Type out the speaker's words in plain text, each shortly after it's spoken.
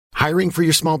Hiring for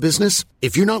your small business?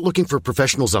 If you're not looking for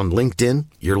professionals on LinkedIn,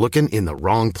 you're looking in the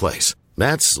wrong place.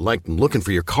 That's like looking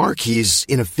for your car keys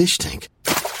in a fish tank.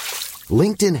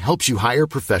 LinkedIn helps you hire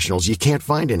professionals you can't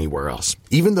find anywhere else,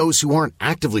 even those who aren't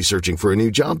actively searching for a new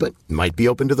job but might be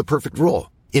open to the perfect role.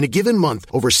 In a given month,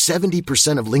 over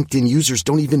 70% of LinkedIn users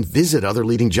don't even visit other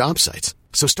leading job sites.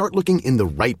 So start looking in the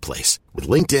right place. With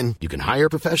LinkedIn, you can hire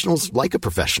professionals like a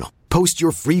professional. Post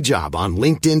your free job on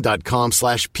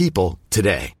linkedin.com/people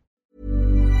today.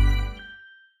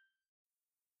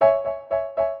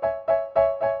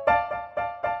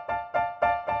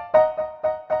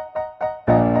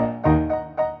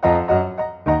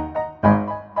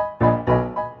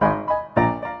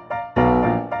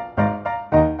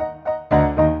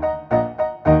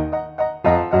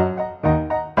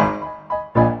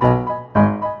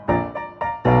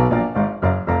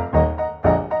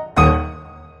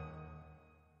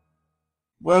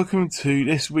 Welcome to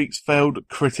this week's Failed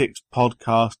Critics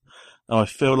podcast. And I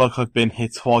feel like I've been here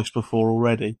twice before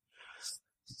already.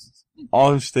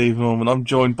 I'm Steve Norman. I'm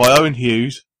joined by Owen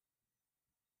Hughes.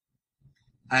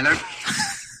 Hello.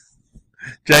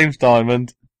 James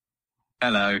Diamond.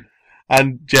 Hello.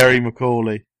 And Jerry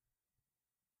McCauley.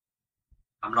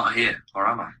 I'm not here, or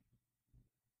am I?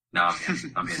 No, I'm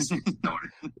here. I'm here, Steve. Don't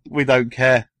worry. We don't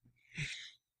care.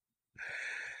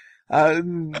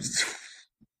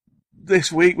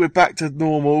 This week we're back to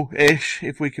normal-ish,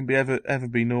 if we can ever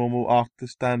be normal after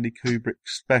Stanley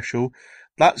Kubrick's special.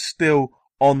 That's still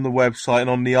on the website and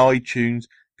on the iTunes,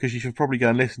 because you should probably go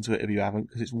and listen to it if you haven't,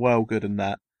 because it's well good and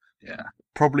that. Yeah.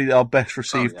 Probably our best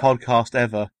received podcast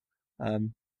ever.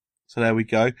 So there we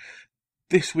go.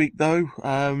 This week though,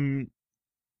 I'm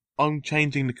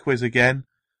changing the quiz again,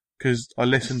 because I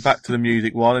listened back to the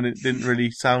music one and it didn't really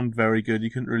sound very good.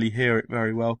 You couldn't really hear it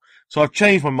very well. So I've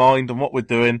changed my mind on what we're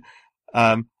doing.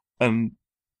 And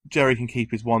Jerry can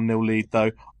keep his 1-0 lead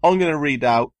though. I'm going to read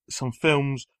out some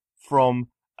films from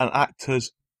an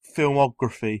actor's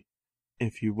filmography,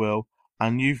 if you will,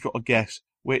 and you've got to guess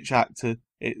which actor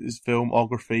his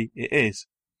filmography it is.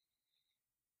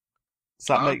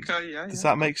 Does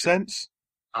that make sense?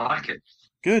 I like it.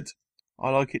 Good.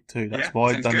 I like it too. That's why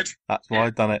I've done good. it. That's why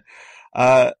I've done it.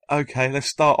 Okay, let's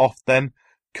start off then.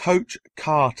 Coach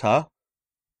Carter.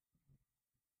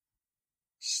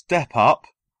 Step Up.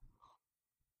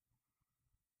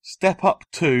 Step Up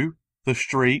 2, The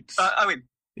Streets. Owen.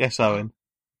 Yes, Owen.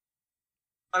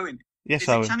 Owen. Yes, is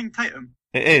Owen. It Channing Tatum?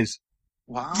 It is.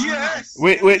 Wow. Yes!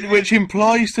 Which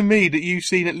implies to me that you've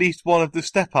seen at least one of the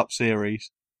Step Up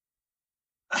series.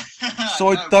 So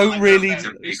I don't really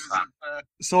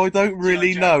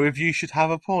know if you should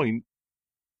have a point.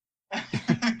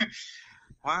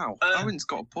 Wow, Owen's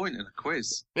got a point in a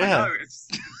quiz. Yeah. I know, it's...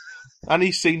 And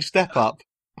he's seen Step Up.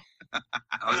 I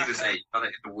was going to say, done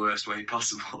it in the worst way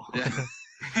possible. Yeah.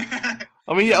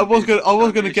 I mean, I was going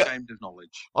to get ashamed of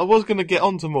knowledge. I was going to get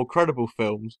onto more credible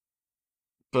films,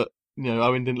 but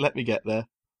Owen didn't let me get there.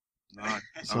 No, I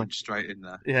went straight in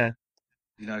there. Yeah.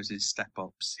 He knows his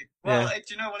step-ups. Well, Yeah.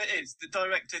 do you know what it is? The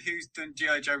director who's done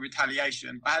G.I. Joe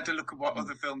Retaliation, I had to look at what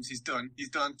other films he's done. He's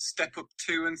done Step Up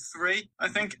 2 and 3, I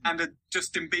think, and a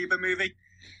Justin Bieber movie.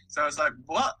 So I was like,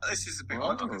 what? This is a bit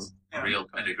odd. A real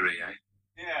pedigree, eh?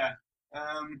 Yeah.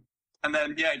 And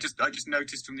then, I just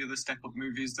noticed from the other Step Up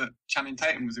movies that Channing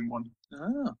Tatum was in one.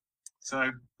 Oh.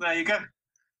 So, there you go.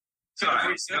 So the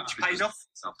research paid off.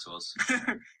 It's up to us.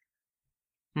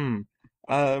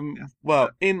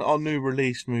 Well, in our new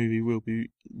release movie we'll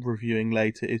be reviewing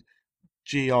later is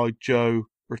G.I. Joe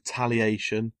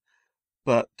Retaliation.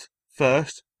 But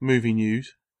first, movie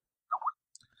news.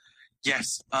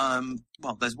 Yes.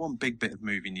 Well, there's one big bit of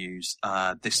movie news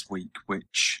this week,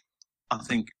 which I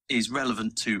think is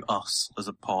relevant to us as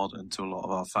a pod and to a lot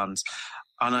of our fans.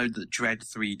 I know that Dread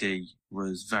 3D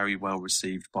was very well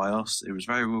received by us. It was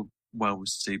very well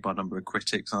received by a number of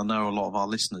critics. I know a lot of our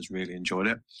listeners really enjoyed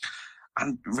it.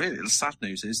 And really, the sad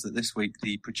news is that this week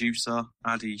the producer,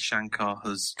 Adi Shankar,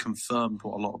 has confirmed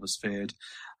what a lot of us feared.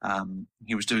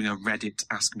 He was doing a Reddit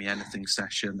Ask Me Anything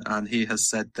session, and he has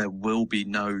said there will be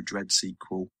no Dread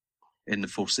sequel in the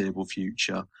foreseeable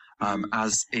future.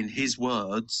 As in his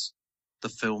words, the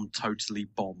film totally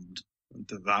bombed.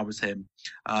 That was him.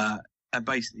 And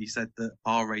basically he said that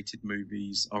R-rated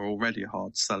movies are already a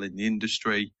hard sell in the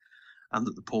industry, and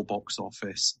that the poor box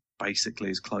office basically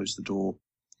has closed the door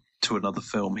to another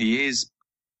film. He is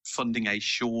funding a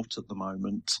short at the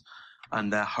moment,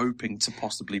 and they're hoping to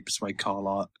possibly persuade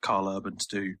Carl Urban to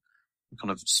do a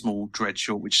kind of small Dread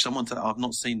short, which someone that I've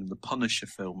not seen in the Punisher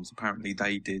films. Apparently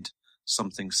they did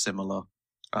something similar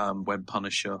when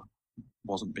Punisher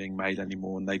wasn't being made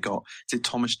anymore, and they got, is it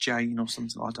Thomas Jane or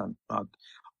something?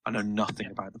 I know nothing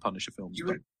about the Punisher films.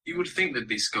 You would think there'd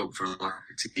be scope for like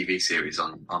a TV series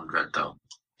on Dread, though.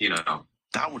 You know,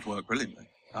 that would work brilliantly.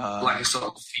 Like a sort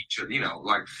of feature,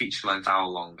 like feature-length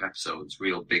hour-long episodes,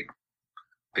 real big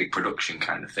production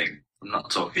kind of thing. I'm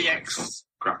not talking like some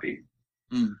crappy.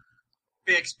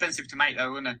 Be expensive to make,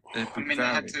 though, wouldn't it? I mean, they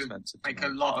had to make a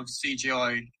lot of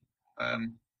CGI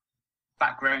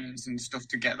backgrounds and stuff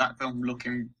to get that film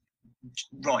looking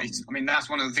right. I mean, that's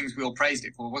one of the things we all praised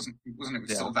it for, wasn't it?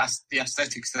 Yeah. Sort of the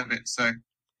aesthetics of it. So,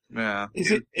 yeah.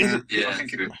 Is it? I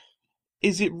think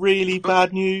is it really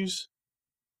bad news?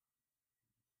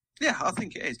 Yeah, I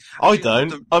think it is. I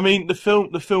don't. I mean, the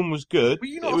film was good. Were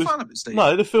you not a fan of it, Steve?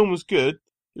 No, the film was good.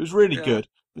 It was really good.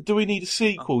 But do we need a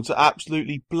sequel to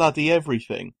absolutely bloody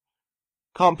everything?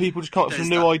 Can't people just come up with some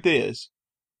new ideas?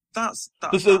 That's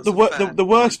the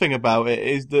worst thing about it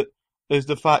is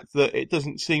the fact that it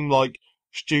doesn't seem like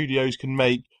studios can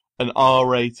make an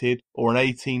R-rated or an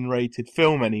 18-rated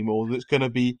film anymore that's going to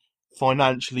be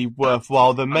financially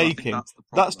worthwhile than making.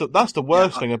 That's the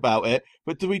worst thing about it.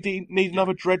 But do we need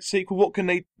another Dredd sequel? What can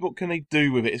they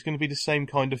do with it? It's going to be the same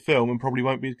kind of film and probably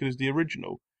won't be as good as the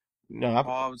original. No,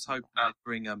 I was hoping they'd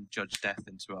bring Judge Death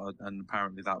into it, and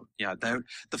apparently that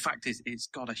the fact is it's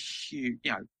got a huge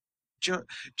Judge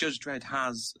Dredd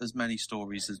has as many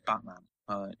stories as Batman.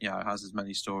 It has as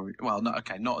many stories. Well, not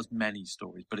as many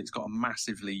stories, but it's got a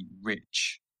massively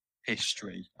rich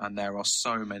history, and there are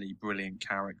so many brilliant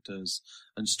characters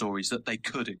and stories that they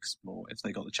could explore if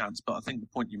they got the chance. But I think the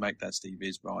point you make there, Steve,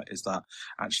 is right. Is that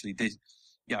actually this,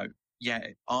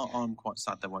 I'm quite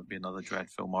sad there won't be another Dredd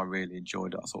film. I really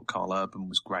enjoyed it. I thought Carl Urban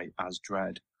was great as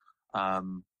Dredd.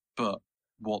 But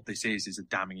what this is a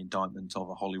damning indictment of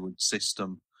a Hollywood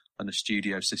system and a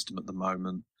studio system at the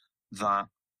moment that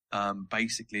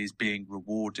basically is being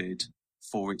rewarded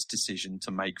for its decision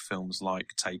to make films like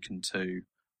Taken 2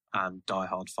 and Die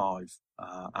Hard 5.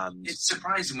 And it's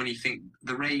surprising when you think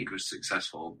The Raid was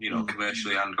successful,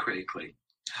 commercially and critically.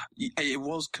 It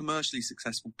was commercially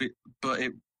successful, but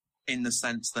it, in the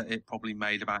sense that it probably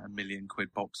made about £1 million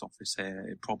box office here.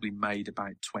 It probably made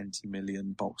about 20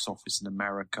 million box office in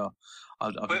America.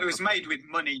 But it was made with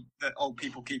money that old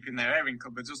people keep in their airing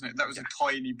cupboards, wasn't it? That was a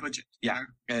tiny budget. Yeah.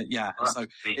 So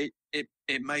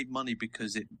it made money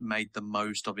because it made the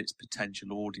most of its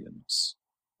potential audience.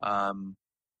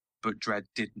 But Dredd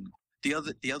didn't. The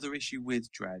other issue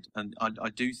with Dredd, and I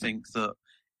do think that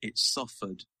it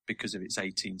suffered because of its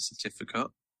 18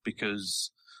 certificate,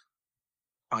 because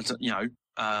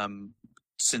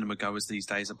cinema goers these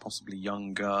days are possibly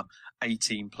younger.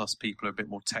 18 plus people are a bit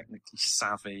more technically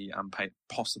savvy and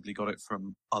possibly got it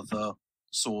from other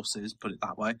sources, put it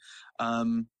that way.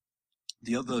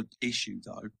 The other issue,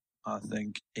 though, I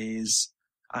think is,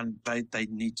 and they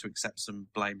need to accept some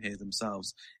blame here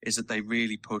themselves, is that they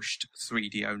really pushed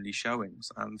 3D only showings,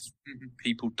 and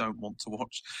people don't want to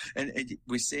watch. And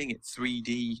we're seeing it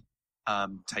 3D.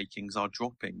 Takings are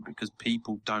dropping because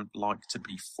people don't like to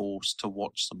be forced to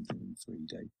watch something in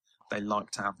 3D. They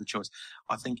like to have the choice.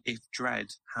 I think if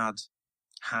Dredd had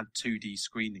 2D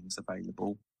screenings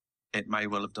available, it may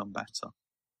well have done better.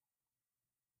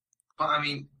 But I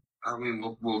mean,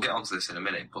 we'll get onto this in a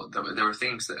minute. But there are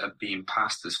things that are being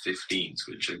passed as 15s,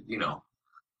 which are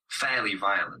fairly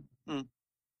violent. I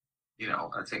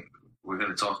think we're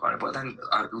going to talk about it. But then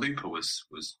Looper was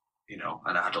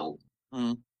an adult.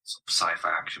 Sci-fi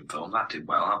action film that did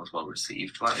well. That was well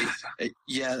received. Looper came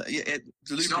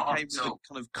with a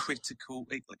kind of critical.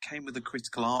 It came with a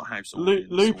critical art house.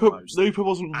 Looper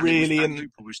wasn't really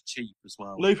Looper was cheap as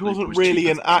well. Looper wasn't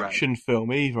really an action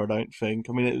film either. I don't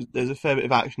think. I mean, there's a fair bit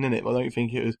of action in it, but I don't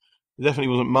think it was. It definitely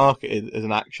wasn't marketed as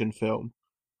an action film.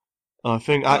 And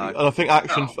I think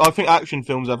action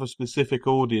films have a specific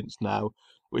audience now,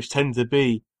 which tend to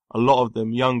be a lot of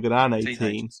them younger than 18.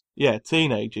 Teenagers. Yeah,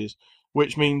 teenagers.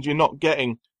 Which means you're not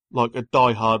getting like a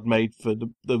Die Hard made for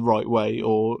the right way,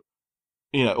 or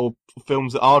or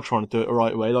films that are trying to do it the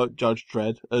right way, like Judge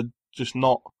Dredd, are just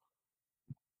not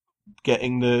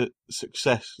getting the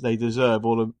success they deserve,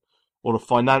 or the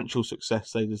financial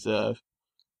success they deserve,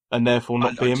 and therefore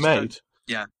not being made.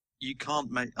 Yeah, you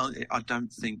can't make. I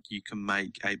don't think you can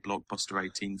make a blockbuster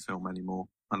 18 film anymore,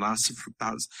 and that's.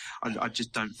 I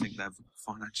just don't think they're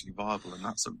financially viable, and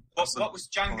that's a. What was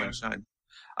Django? Shame.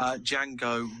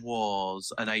 Django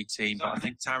was an 18, but I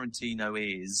think Tarantino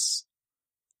is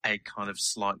a kind of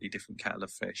slightly different kettle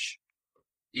of fish.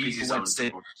 People went to see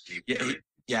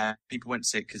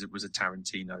it because it was a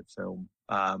Tarantino film,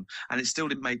 and it still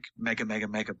didn't make mega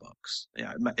bucks.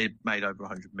 Yeah, it made over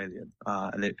 100 million.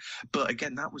 But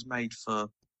again, that was made for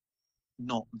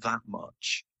not that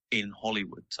much in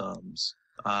Hollywood terms.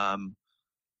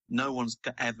 no one's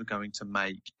ever going to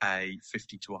make a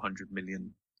 $50 to $100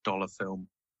 million film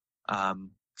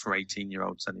for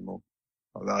 18-year-olds anymore.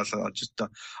 I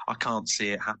can't see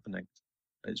it happening.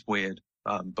 It's weird,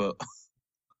 but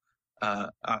I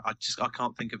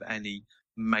can't think of any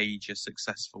major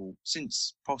successful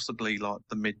since possibly like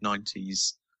the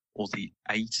mid-90s or the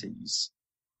 80s,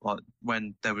 like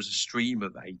when there was a stream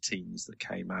of 18s that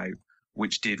came out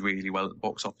which did really well at the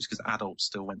box office because adults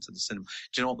still went to the cinema.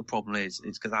 Do you know what the problem is?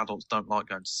 It's because adults don't like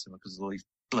going to cinema because there's all these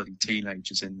bloody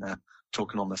teenagers in there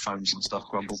talking on their phones and stuff,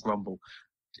 grumble.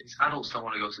 Adults don't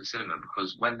want to go to the cinema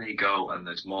because when they go and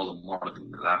there's more than one of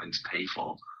them that they're having to pay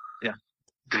for,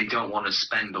 they don't want to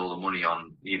spend all the money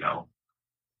on,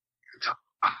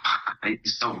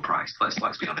 it's overpriced.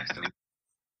 Let's be honest.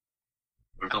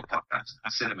 We're a film podcast.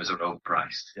 Cinemas are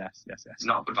overpriced. Yes. It's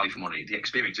not good value for money. The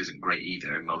experience isn't great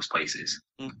either in most places.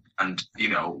 And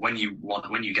when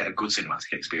you get a good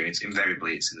cinematic experience,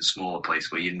 invariably it's in a smaller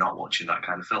place where you're not watching that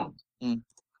kind of film.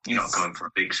 You're not going for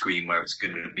a big screen where it's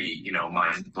going to be,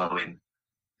 mind blowing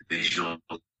visuals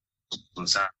and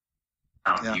sound.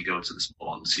 You go to the small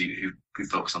ones who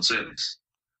focus on service.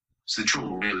 So the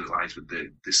trouble really lies with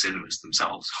the cinemas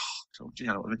themselves.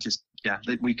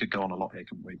 We could go on a lot here,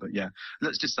 couldn't we? But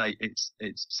let's just say it's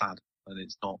sad and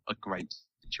it's not a great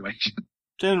situation.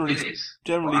 Generally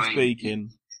Well, speaking,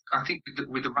 I think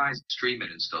with the rise of streaming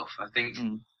and stuff, I think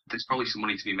there's probably some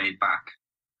money to be made back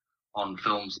on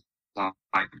films like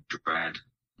Dread,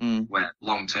 where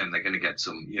long term they're going to get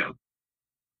some,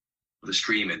 the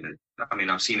streaming. I mean,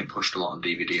 I've seen it pushed a lot on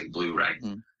DVD and Blu-ray.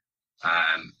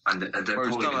 And they're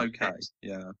probably done okay.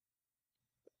 Yeah.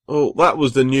 Oh, that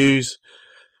was the news.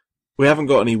 We haven't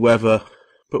got any weather,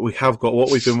 but we have got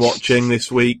what we've been watching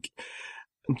this week.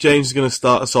 James is going to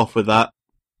start us off with that.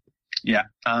 Yeah.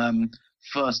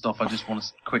 First off, I just want to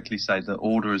quickly say that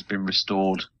order has been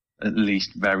restored, at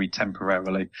least very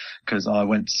temporarily, because I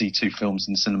went to see 2 films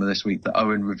in the cinema this week that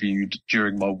Owen reviewed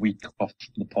during my week off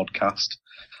the podcast,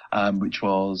 which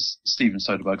was Steven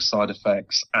Soderbergh's Side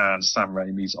Effects and Sam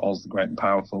Raimi's Oz the Great and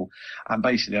Powerful. And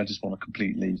basically, I just want to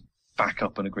completely back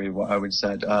up and agree with what Owen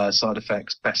said. Side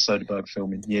Effects, best Soderbergh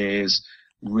film in years,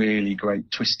 really great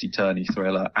twisty-turny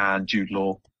thriller, and Jude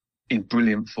Law in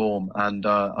brilliant form. And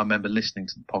I remember listening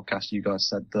to the podcast, you guys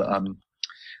said that,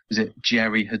 was it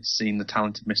Jerry had seen The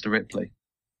Talented Mr. Ripley?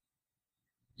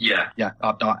 Yeah. Yeah,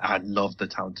 I love The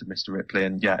Talented Mr. Ripley,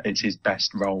 and it's his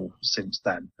best role since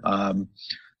then. And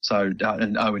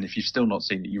Owen, if you've still not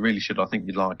seen it, you really should. I think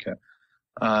you'd like it.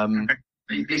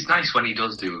 It's nice when he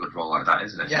does do a good role like that,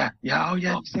 isn't it? Yeah.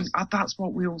 You think, that's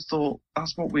what we all thought.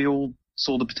 That's what we all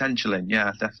saw the potential in.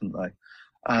 Yeah, definitely.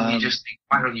 You just think,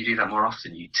 why don't you do that more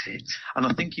often, you tit? And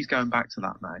I think he's going back to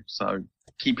that now. So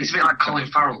it's a bit like Colin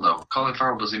Farrell, though. Colin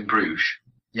Farrell does In Bruges.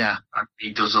 Yeah. And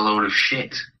he does a load of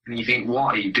shit. And you think,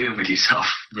 what are you doing with yourself?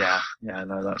 Yeah,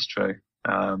 no, that's true.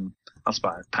 I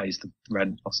suppose it pays the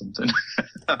rent or something.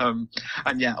 And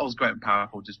Oz Great and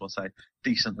Powerful, just want to say,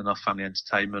 decent enough family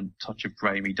entertainment, touch of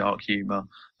Raimi dark humour,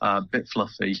 bit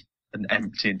fluffy and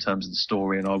empty in terms of the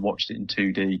story. And I watched it in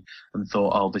 2D and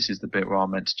thought, this is the bit where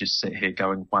I'm meant to just sit here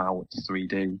going, wow, it's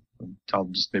 3D. And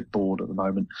I'm just a bit bored at the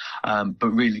moment. But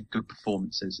really good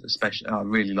performances, especially, I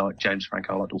really like James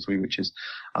Franco. I liked all 3 Witches.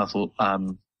 I thought,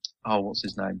 what's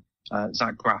his name?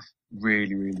 Zach Braff,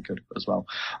 really, really good as well.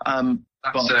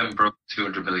 That's broke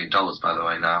 $200 million, by the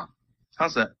way, now.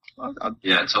 Has it?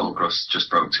 Yeah, total gross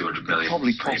just broke $200 million. It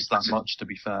probably cost that much, to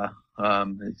be fair.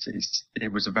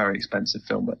 It was a very expensive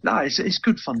film, but no, it's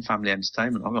good fun family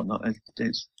entertainment. I've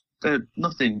got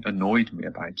nothing annoyed me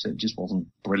about it. It just wasn't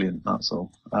brilliant. That's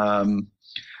all.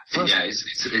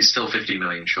 It's still 50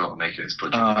 million short of making its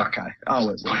budget. Okay.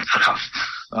 It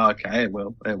will. Okay, it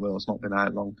will. It's not been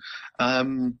out long.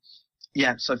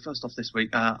 So first off this week,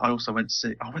 I went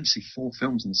to see 4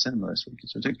 films in the cinema this week.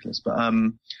 It's ridiculous. But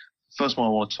first one I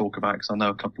want to talk about, because I know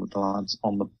a couple of the lads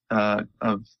on the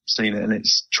have seen it, and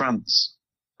it's Trance.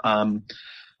 Now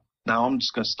I'm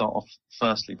just going to start off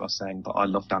firstly by saying that I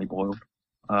love Danny Boyle.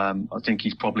 I think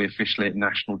he's probably officially at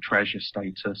national treasure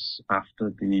status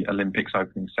after the Olympics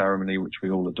opening ceremony, which we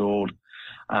all adored.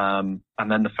 And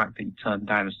then the fact that he turned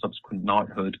down a subsequent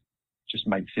knighthood just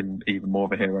makes him even more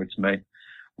of a hero to me,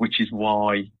 which is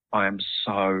why I am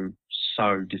so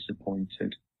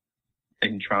disappointed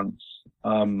in Trance.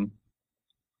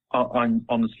 I'm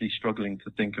honestly struggling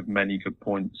to think of many good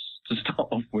points to start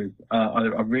off with.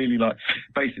 I really like,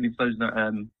 basically, for those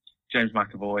that James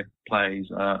McAvoy plays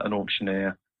an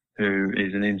auctioneer who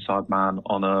is an inside man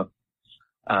on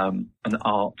an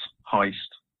art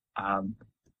heist,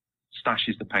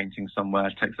 stashes the painting somewhere,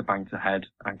 takes the bank to head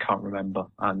and can't remember,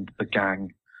 and the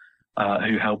gang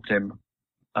who helped him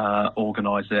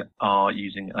organise it are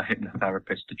using a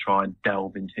hypnotherapist to try and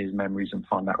delve into his memories and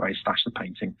find out where he stashed the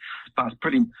painting. That's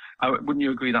pretty. Wouldn't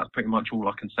you agree? That's pretty much all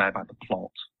I can say about the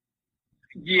plot.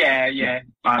 Yeah. You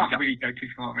can't really go too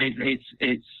far.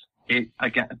 It's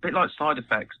again a bit like Side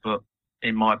Effects, but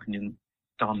in my opinion,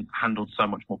 handled so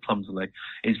much more clumsily.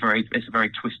 It's a very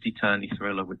twisty, turny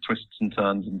thriller with twists and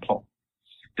turns and plot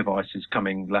devices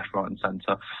coming left, right, and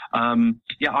centre.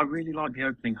 I really like the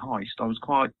opening heist. I was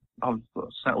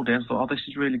settled in. Thought, this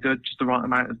is really good. Just the right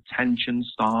amount of tension,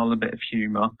 style, a bit of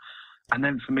humour. And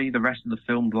then for me, the rest of the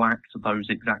film lacked those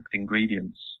exact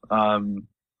ingredients.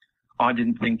 I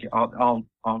didn't think I'll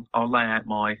lay out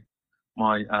my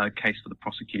case for the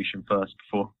prosecution first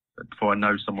before I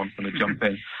know someone's going to jump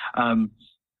in.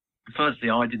 Firstly,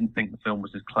 I didn't think the film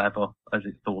was as clever as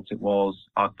it thought it was.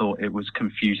 I thought it was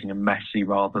confusing and messy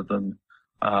rather than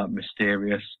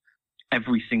mysterious.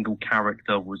 Every single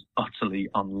character was utterly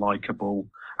unlikable.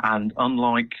 And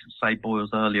unlike, say,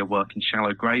 Boyle's earlier work in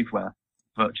Shallow Grave, where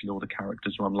virtually all the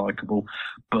characters were unlikable,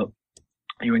 but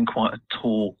you're in quite a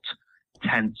taut,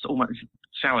 tense, almost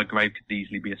Shallow Grave could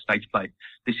easily be a stage play.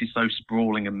 This is so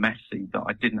sprawling and messy that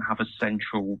I didn't have a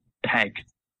central peg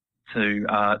to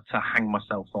hang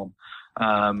myself on.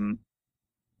 I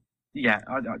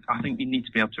think you need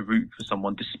to be able to root for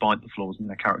someone despite the flaws in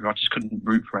their character. I just couldn't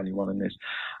root for anyone in this.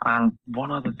 And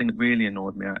one other thing that really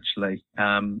annoyed me, actually,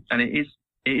 and it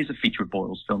is a feature of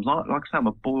Boyle's films. Like I say, I'm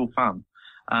a Boyle fan.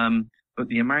 But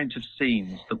the amount of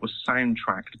scenes that were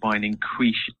soundtracked by an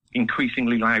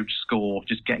increasingly loud score,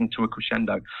 just getting to a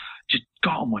crescendo, just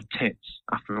got on my tits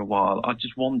after a while. I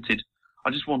just wanted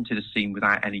a scene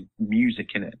without any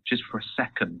music in it, just for a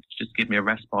second, just give me a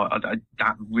respite.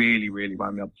 That really, really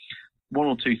wound me up. One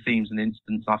or two themes and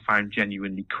incidents I found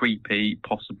genuinely creepy,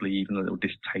 possibly even a little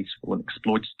distasteful and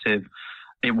exploitative.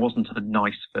 It wasn't a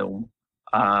nice film.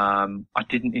 I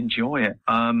didn't enjoy it.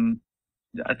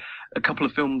 A couple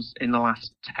of films in the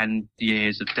last 10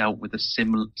 years have dealt with the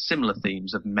similar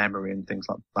themes of memory and things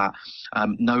like that.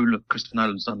 Christopher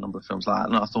Nolan's done a number of films like that,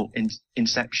 and I thought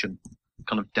Inception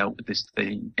kind of dealt with this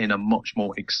theme in a much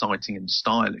more exciting and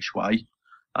stylish way.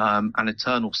 And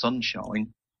Eternal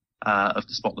Sunshine of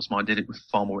the Spotless Mind did it with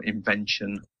far more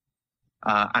invention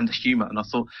and humour. And I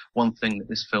thought one thing that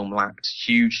this film lacked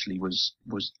hugely was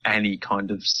any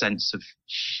kind of sense of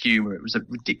humour. It was a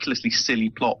ridiculously silly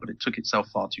plot, but it took itself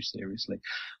far too seriously.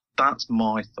 That's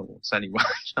my thoughts anyway.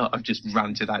 I've just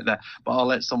ranted out there, but I'll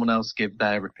let someone else give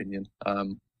their opinion,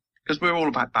 because we're all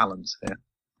about balance here.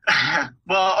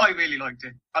 Well, I really liked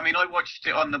it. I mean, I watched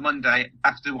it on the Monday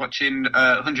after watching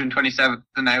 127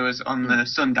 Hours on the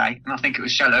Sunday, and I think it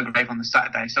was Shallow Grave on the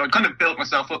Saturday. So I kind of built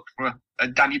myself up for a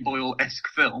Danny Boyle-esque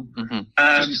film. Mm-hmm.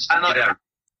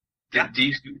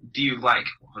 Do you like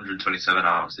 127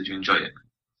 Hours? Did you enjoy it?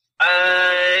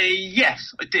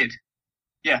 Yes, I did.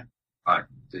 Yeah. Right.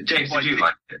 James, did you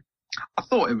like it? I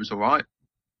thought it was all right.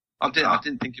 I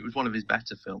didn't think it was one of his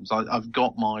better films. I've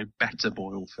got my better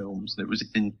Boyle films. It was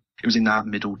in that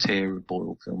middle tier of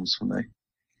Boyle films for me.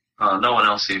 No one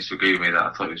else seems to agree with me that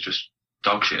I thought it was just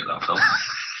dog shit, that film.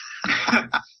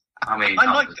 I mean,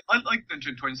 I liked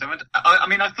 127. I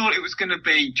mean, I thought it was going to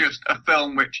be just a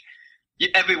film which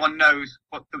everyone knows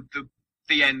what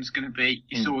the end's going to be.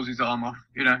 He saws his arm off.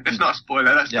 You know, it's not a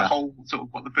spoiler. That's the whole sort of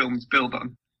what the film's built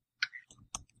on.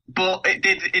 But it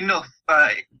did enough.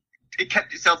 It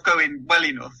kept itself going well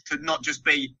enough to not just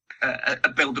be a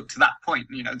build-up to that point.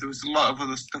 You know, there was a lot of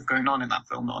other stuff going on in that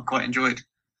film that I quite enjoyed.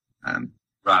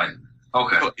 Right.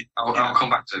 Okay. But, I'll come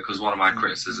back to it because one of my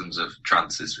criticisms of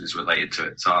Trance is related to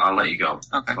it. So I'll let you go.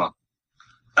 Okay.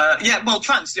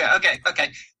 Trance. Yeah.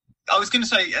 Okay. I was going to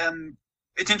say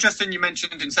it's interesting you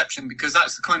mentioned Inception because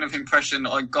that's the kind of impression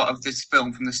I got of this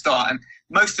film from the start. And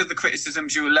most of the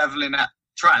criticisms you were levelling at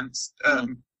Trance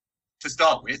to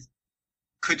start with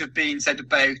could have been said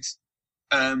about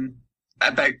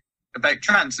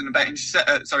Trance and about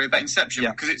Inception,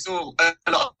 because it's all a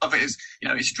lot of it is, you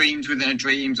know, it's dreams within a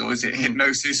dreams, or is it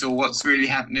hypnosis, or what's really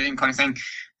happening, kind of thing.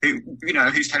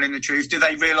 Who's telling the truth? Do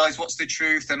they realise what's the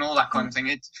truth and all that kind of thing?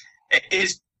 It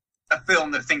is a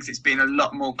film that thinks it's been a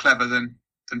lot more clever than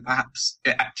perhaps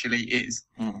it actually is.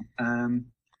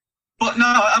 But no,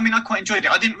 I mean, I quite enjoyed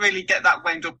it. I didn't really get that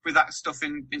wound up with that stuff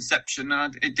in Inception.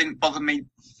 It didn't bother me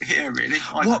here, really.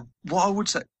 What I would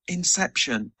say,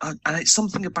 Inception, and it's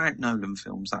something about Nolan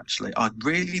films, actually. I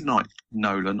really like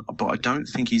Nolan, but I don't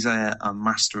think he's a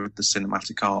master of the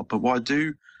cinematic art. But what I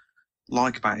do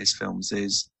like about his films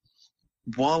is,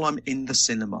 while I'm in the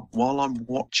cinema, while I'm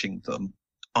watching them,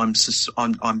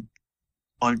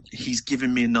 he's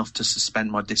given me enough to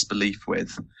suspend my disbelief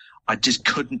with. I just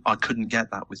couldn't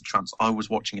get that with Tramps. I was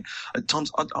watching it at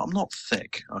times. I'm not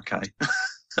thick, okay.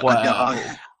 Wow.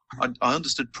 I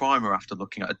understood Primer after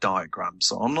looking at a diagram,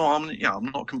 so I'm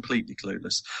not completely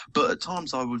clueless. But at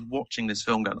times I was watching this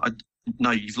film going,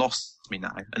 no, you've lost me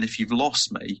now. And if you've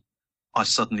lost me, I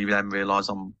suddenly then realise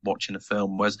I'm watching a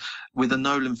film. Whereas with a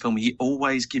Nolan film, he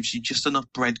always gives you just enough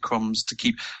breadcrumbs to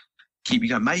keep you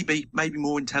going. Maybe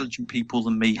more intelligent people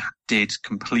than me did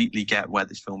completely get where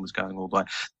this film was going all the way.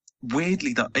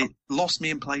 Weirdly, that it lost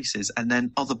me in places, and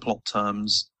then other plot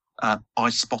terms I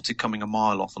spotted coming a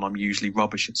mile off, and I'm usually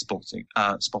rubbish at spotting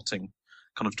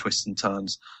kind of twists and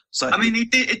turns. So I mean,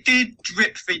 it did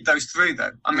drip feed those through,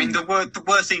 though. I mean, there were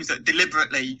things that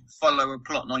deliberately follow a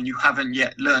plot line you haven't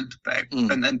yet learnt about,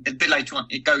 and then a bit later on,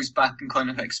 it goes back and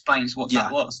kind of explains what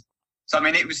that was. So I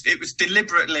mean, it was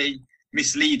deliberately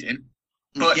misleading,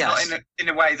 but not in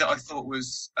a way that I thought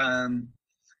was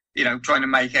trying to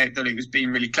make out that it was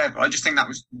being really clever. I just think that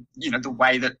was, the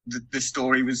way that the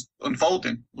story was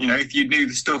unfolding. If you knew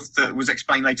the stuff that was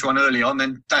explained later on early on,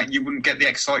 then you wouldn't get the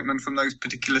excitement from those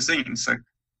particular scenes. So.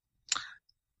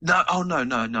 No,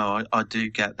 I do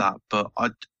get that, but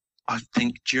I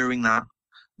think during that,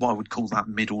 what I would call that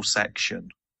middle section,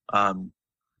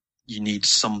 you need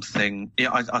something.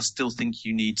 I still think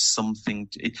you need something.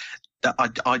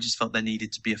 I just felt there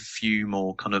needed to be a few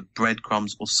more kind of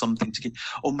breadcrumbs or something to get,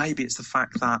 or maybe it's the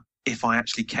fact that if I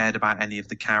actually cared about any of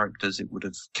the characters, it would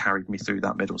have carried me through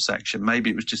that middle section.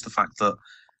 Maybe it was just the fact that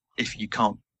if you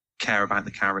can't care about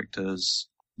the characters,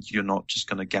 you're not just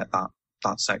going to get that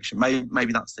section.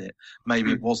 Maybe that's it.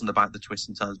 Maybe it wasn't about the twists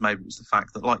and turns. Maybe it was the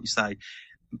fact that, like you say,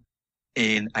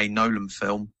 in a Nolan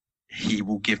film, he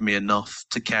will give me enough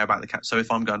to care about the character. So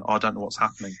if I'm going, I don't know what's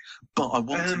happening, but I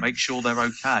want to make sure they're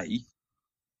okay,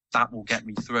 that will get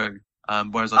me through.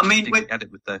 Whereas I didn't get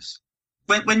it with this.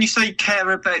 When you say care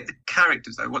about the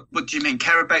characters, though, what do you mean?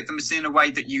 Care about them in a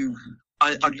way that you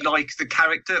like the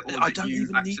character? Or I don't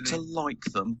even need to like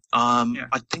them. I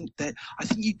think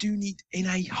you do need, in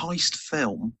a heist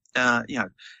film,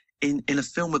 in a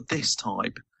film of this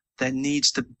type, there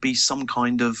needs to be some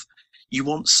kind of, you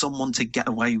want someone to get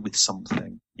away with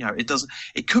something.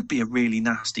 It could be a really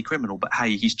nasty criminal, but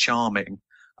hey, he's charming,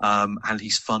 and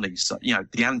he's funny. So,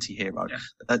 the anti-hero.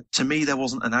 Yeah. To me, there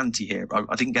wasn't an anti-hero.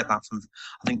 I didn't get that from,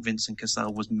 I think Vincent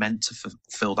Cassel was meant to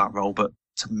fulfill that role, but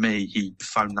to me, he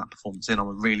phoned that performance in. I'm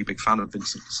a really big fan of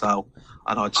Vincent Cassel,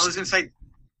 and I was going to say,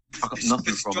 I got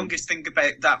nothing the strongest thing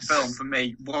about that film for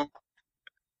me was...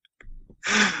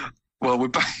 Well, we're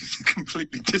both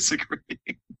completely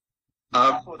disagreeing.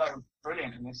 I thought that was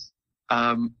brilliant in this.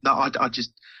 No, I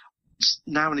just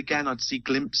now and again I'd see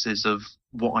glimpses of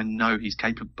what I know he's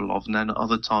capable of, and then at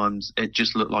other times it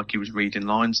just looked like he was reading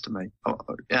lines to me.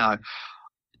 I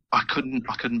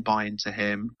couldn't buy into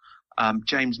him.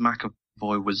 James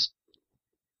McAvoy was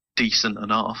decent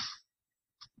enough.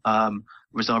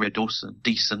 Rosario Dawson,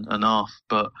 decent enough,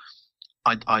 but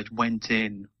I went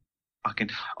in.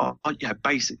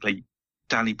 Basically,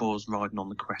 Danny Boyle's riding on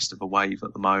the crest of a wave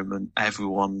at the moment.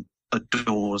 Everyone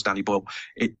adores Danny Boyle.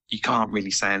 You can't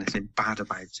really say anything bad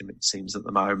about him, it seems, at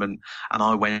the moment. And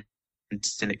I went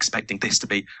in expecting this to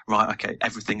be, right, okay,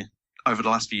 everything over the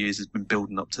last few years has been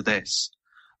building up to this.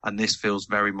 And this feels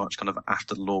very much kind of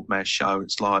after the Lord Mayor's show.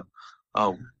 It's like,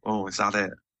 oh, is that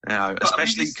it?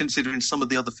 Especially considering some of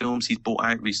the other films he's brought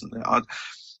out recently.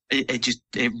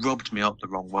 It rubbed me up the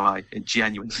wrong way. It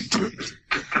genuinely did.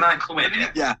 Can I come in here?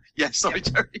 Yeah. Sorry,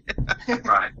 Jerry.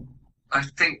 Right. I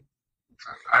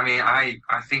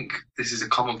think this is a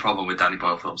common problem with Danny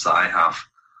Boyle films that I have,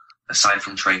 aside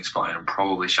from Trainspotting and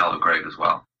probably Shallow Grave as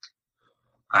well.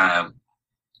 I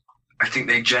think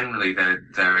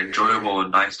they're enjoyable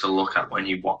and nice to look at when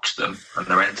you watch them, and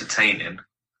they're entertaining.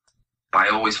 But I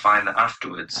always find that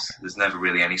afterwards, there's never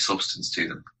really any substance to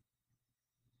them.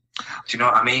 Do you know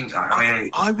what I mean?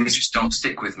 They just don't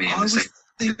stick with me. I was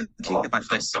thinking about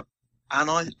this,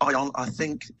 and I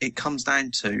think it comes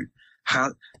down to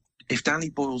how, if Danny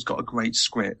Boyle's got a great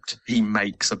script, he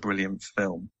makes a brilliant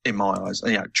film, in my eyes.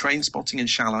 Trainspotting and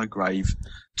Shallow Grave,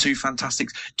 two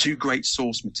great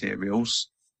source materials,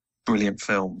 brilliant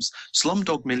films.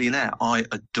 Slumdog Millionaire, I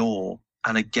adore,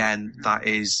 and again,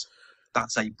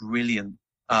 that's a brilliant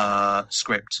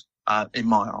script. In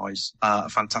my eyes, a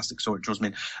fantastic story. It draws me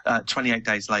in. 28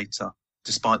 Days Later,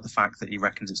 despite the fact that he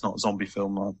reckons it's not a zombie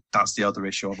film, that's the other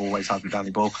issue I've always had with Danny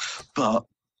Boyle. But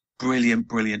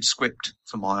brilliant script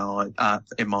in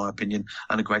my opinion,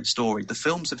 and a great story. The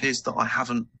films of his that I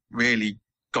haven't really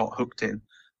got hooked in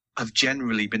have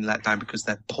generally been let down because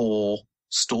they're poor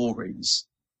stories.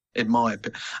 in my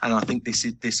opinion. And I think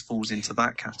this falls into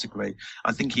that category.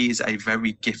 I think he is a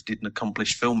very gifted and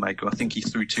accomplished filmmaker. I think he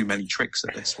threw too many tricks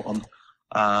at this one.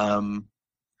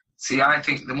 See, I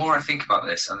think the more I think about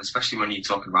this, and especially when you're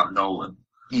talking about Nolan,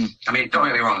 I mean, don't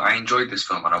get me wrong, I enjoyed this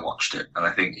film and I watched it, and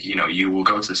I think, you will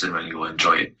go to the cinema and you will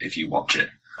enjoy it if you watch it.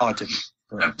 I didn't.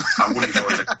 I wouldn't go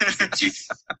to it.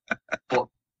 But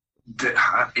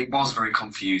it was very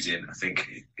confusing. I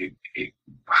think it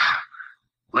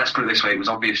let's put it this way, it was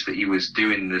obvious that he was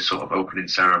doing the sort of opening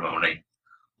ceremony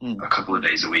a couple of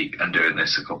days a week and doing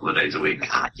this a couple of days a week.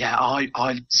 I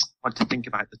had to think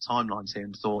about the timelines here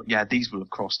and thought, these will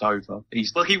have crossed over. He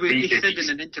said in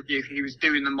an interview he was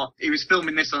doing he was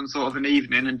filming this on sort of an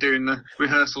evening and doing the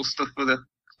rehearsal stuff for the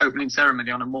opening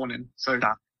ceremony on a morning. So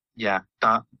that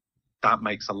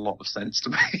makes a lot of sense to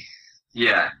me.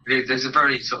 Yeah, there's a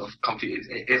very sort of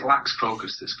it lacks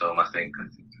focus, this film, I think.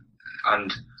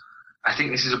 And I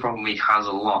think this is a problem he has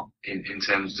a lot in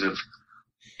terms of,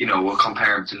 we'll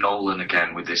compare him to Nolan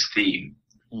again with this theme.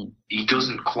 He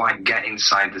doesn't quite get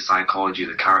inside the psychology of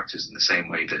the characters in the same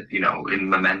way that, in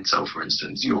Memento, for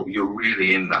instance, you're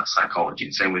really in that psychology.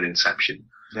 And same with Inception.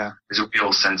 Yeah. There's a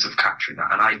real sense of capturing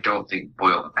that. And I don't think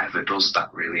Boyle ever does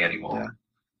that really anymore. Yeah.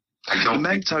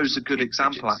 Memento's a good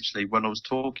example, actually, when I was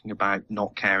talking about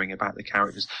not caring about the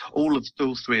characters. All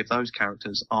three of those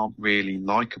characters aren't really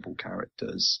likeable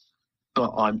characters,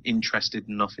 but I'm interested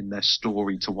enough in their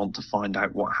story to want to find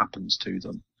out what happens to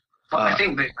them. But I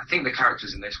think the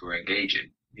characters in this were engaging.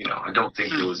 I don't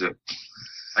think there was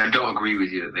I don't agree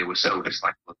with you that they were so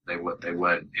dislikable. They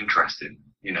weren't interesting.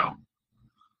 I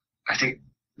think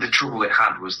the trouble it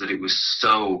had was that it was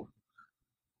so.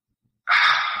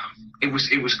 It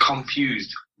was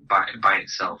confused by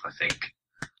itself, I think.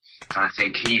 And I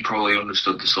think he probably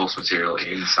understood the source material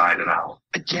inside and out.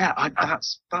 Yeah,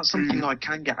 that's something I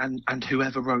can get. And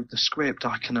whoever wrote the script,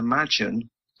 I can imagine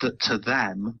that to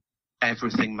them,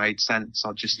 everything made sense.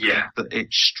 I just think that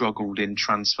it struggled in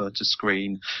transfer to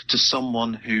screen to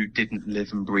someone who didn't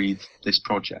live and breathe this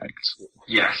project.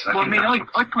 Yes.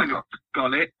 I kind of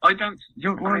got it. I don't...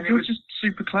 You're just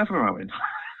super clever, Owen.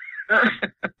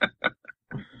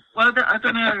 Well, I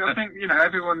don't know. I think,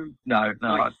 everyone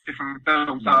likes different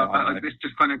films. This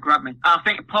just kind of grabbed me. I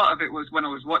think part of it was when I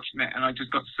was watching it and I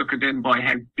just got suckered in by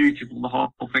how beautiful the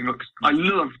whole thing looks. I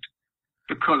loved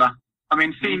the colour. I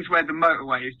mean, scenes where the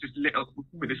motorway is just lit up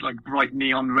with this, bright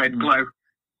neon red glow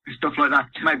and stuff like that.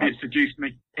 Maybe it seduced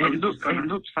me. It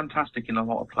looked fantastic in a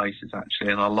lot of places,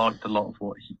 actually, and I liked a lot of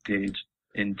what he did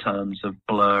in terms of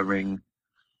blurring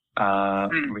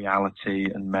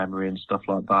reality and memory and stuff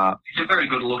like that. It's a very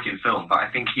good looking film, but I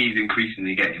think he's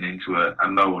increasingly getting into a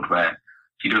mode where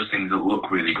he does things that look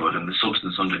really good and the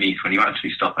substance underneath, when you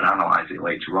actually stop and analyse it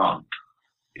later on,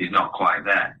 is not quite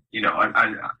there.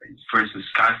 And for instance,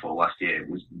 Skyfall last year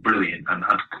was brilliant and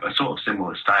had a sort of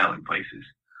similar style in places.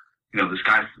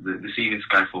 The scene in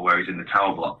Skyfall where he's in the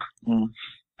tower block,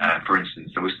 for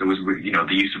instance, there was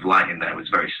the use of light in there was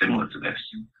very similar to this.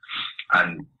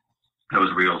 And there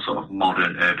was real sort of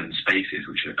modern urban spaces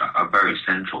which are very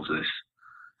central to this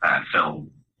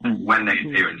film. When they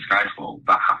appear in Skyfall,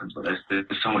 that happens, but there's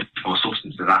so much more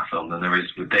substance to that film than there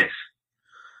is with this.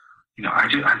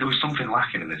 There was something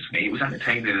lacking in this for me. It was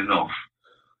entertaining enough,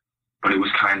 but it was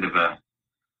kind of a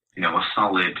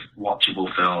solid,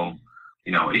 watchable film.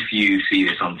 If you see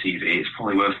this on TV, it's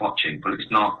probably worth watching, but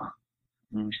it's not.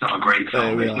 It's not a great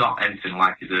film. It's not anything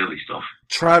like his early stuff.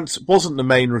 Trance wasn't the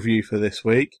main review for this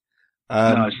week.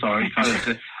 No, sorry.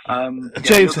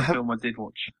 James, the film I did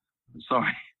watch.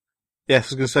 Sorry. Yes, I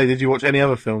was going to say, did you watch any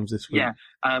other films this week? Yeah,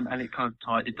 and it kind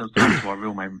of it does tie to our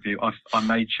real main review. I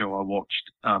made sure I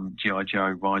watched G.I.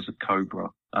 Joe: Rise of Cobra,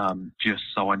 just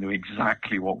so I knew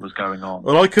exactly what was going on.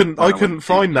 Well, I couldn't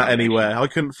find that anywhere. I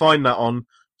couldn't find that on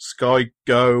Sky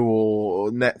Go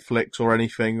or Netflix or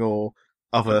anything or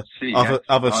other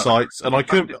sites, and I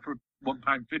couldn't. For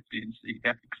 £1.50 in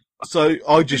CX. So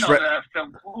I just read.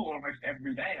 Film almost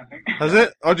every day, I think. Has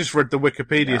it? I just read the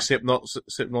Wikipedia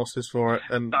synopsis for it,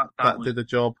 and that did the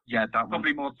job. Yeah, that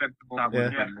probably more sensible. That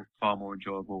would have been far more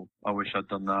enjoyable. I wish I'd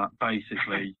done that.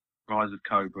 Basically, Rise of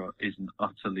Cobra is an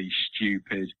utterly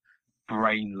stupid,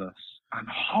 brainless, and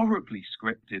horribly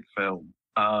scripted film.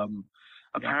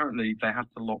 Apparently, they had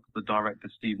to lock the director,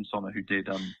 Stephen Sonner, who did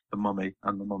The Mummy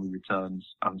and The Mummy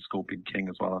Returns and Scorpion King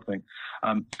as well, I think.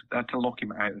 They had to lock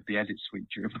him out of the edit suite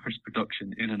during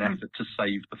post-production in an effort to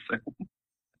save the film.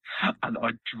 And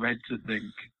I dread to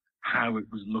think how it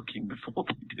was looking before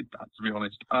they did that, to be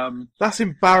honest. That's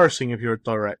embarrassing if you're a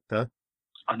director.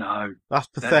 I know. That's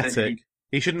pathetic.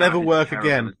 He should never work terrible,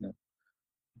 again.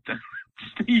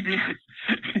 Steve is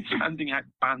handing out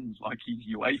bands like he's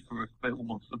UEFA a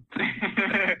film or something.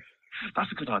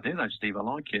 That's a good idea, though, Steve. I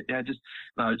like it. Yeah, just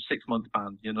 6-month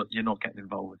ban. You're not getting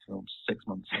involved with films 6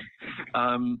 months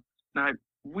in. Now,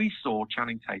 we saw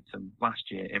Channing Tatum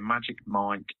last year in Magic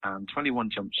Mike and 21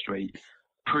 Jump Street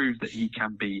prove that he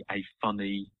can be a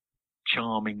funny,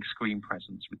 charming screen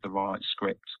presence with the right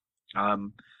script.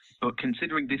 But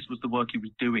considering this was the work he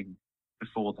was doing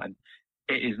before then,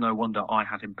 it is no wonder I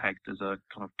had him pegged as a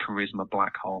kind of charisma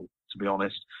black hole, to be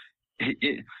honest.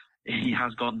 He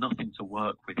has got nothing to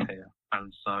work with here,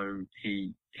 and so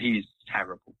he is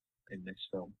terrible in this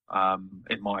film,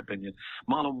 in my opinion.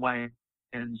 Marlon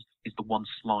Wayans is the one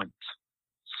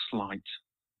slight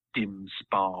dim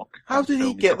spark. How did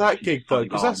he get that gig, though?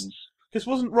 Because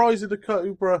wasn't Rise of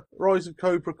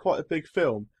Cobra quite a big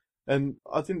film? And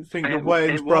I didn't think the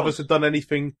Wayans brothers had done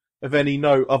anything of any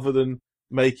note other than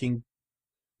making...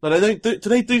 No, do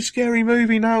they do Scary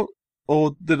Movie now?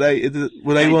 Or were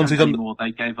they ones who done...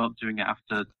 They gave up doing it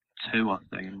after 2, I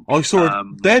think. I saw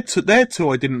their two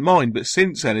I didn't mind, but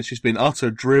since then it's just been utter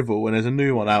drivel, and there's a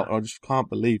new one out, and I just can't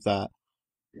believe that.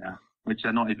 Yeah, which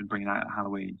they're not even bringing out at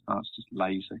Halloween. That's just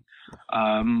lazy.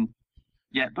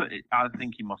 Yeah, but I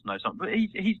think he must know something. But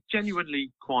he's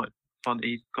genuinely quite funny.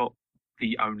 He's got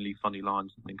the only funny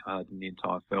lines I think I heard in the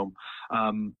entire film.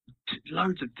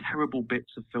 Loads of terrible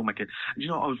bits of filmmaking.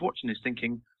 And I was watching this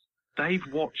thinking, they've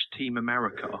watched Team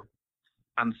America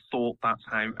and thought that's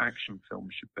how action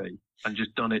films should be and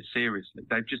just done it seriously.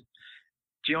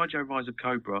 G.I. Joe Rise of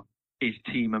Cobra is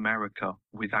Team America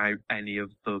without any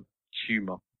of the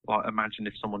humour. Like, imagine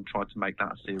if someone tried to make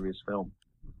that a serious film.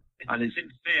 And it's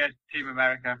sincere, Team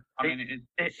America.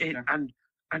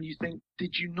 And you think,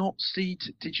 did you not see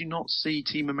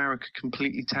Team America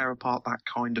completely tear apart that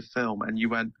kind of film? And you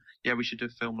went, yeah, we should do a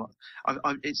film like.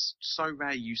 It's so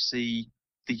rare you see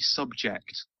the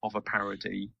subject of a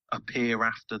parody appear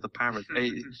after the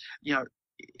parody. It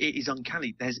is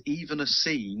uncanny. There's even a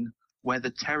scene where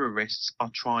the terrorists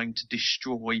are trying to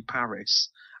destroy Paris,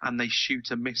 and they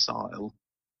shoot a missile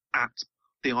at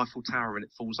the Eiffel Tower and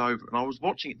it falls over. And I was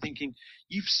watching it thinking,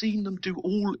 you've seen them do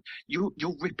you're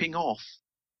ripping off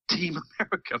Team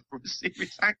America from a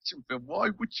serious action film. Why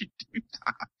would you do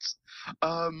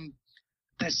that?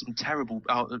 There's some terrible,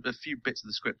 a few bits of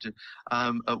the script.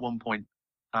 At one point,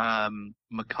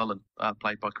 McCullen,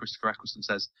 played by Christopher Eccleston,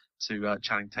 says to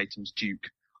Channing Tatum's Duke,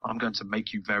 "I'm going to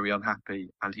make you very unhappy,"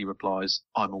 and he replies,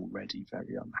 "I'm already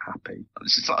very unhappy." And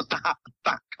it's just like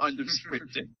that kind of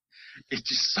scripting. It's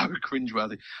just so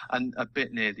cringeworthy. And a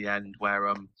bit near the end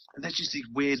where there's just these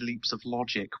weird leaps of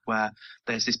logic where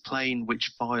there's this plane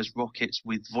which fires rockets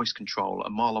with voice control,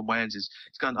 and Marlon Wayans is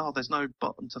going, "Oh, there's no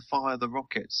button to fire the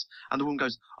rockets," and the woman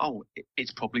goes, "Oh,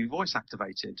 it's probably voice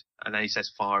activated," and then he says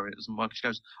fire it, and she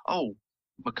goes, "Oh,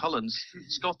 McCullen's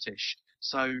Scottish,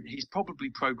 so he's probably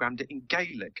programmed it in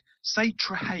Gaelic. Say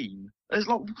Trehane." It's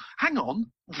like, hang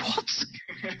on, what?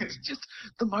 It's just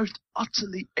the most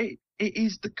utterly... It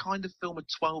is the kind of film a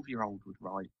 12-year-old would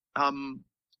write. And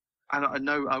I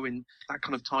know, Owen, that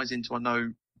kind of ties into... I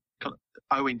know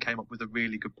Owen came up with a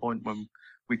really good point when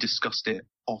we discussed it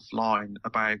offline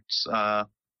about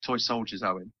Toy Soldiers,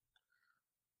 Owen.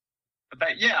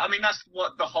 Yeah, I mean, that's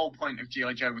what the whole point of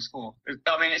G.I. Joe was for.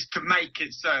 I mean, it's to make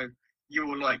it so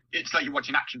you're like... It's like you're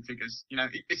watching action figures,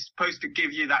 It's supposed to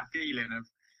give you that feeling of,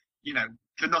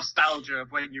 the nostalgia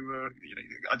of when you were,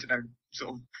 I don't know,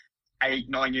 sort of 8,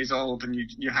 9 years old, and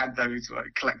you had those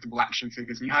like collectible action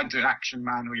figures, and you had an Action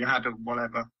Man, or you had a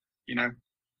whatever,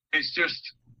 It's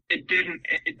just it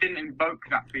didn't invoke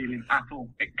that feeling at all.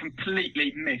 It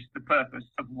completely missed the purpose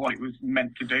of what it was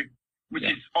meant to do, which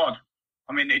is odd.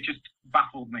 I mean, it just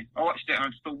baffled me. I watched it and I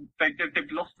just thought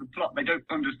they've lost the plot. They don't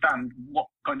understand what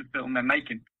kind of film they're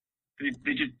making.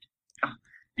 They just,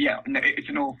 it's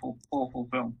an awful, awful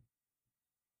film.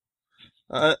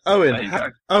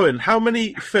 Owen, how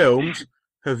many films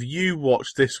have you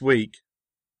watched this week?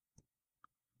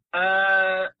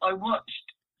 I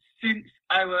watched, since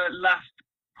our last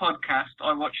podcast,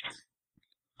 I watched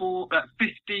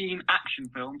 15 action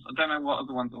films. I don't know what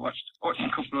other ones I watched. I watched a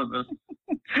couple others.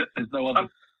 There's no other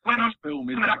film,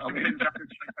 is there?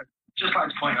 Just like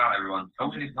to point out, everyone,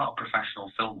 Owen is not a professional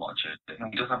film watcher.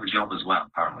 He does have a job as well,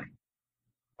 apparently.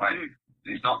 Like,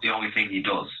 it's not the only thing he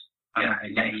does. Yeah,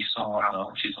 he somehow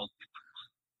watches all.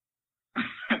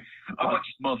 I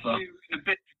watched Mother in a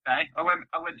bit today. I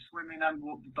went swimming and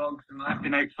walked the dogs, and I've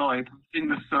been outside in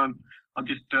the sun. I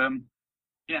just Do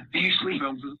you sleep?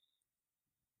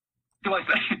 Do I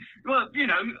say? Well,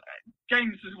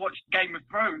 James has watched Game of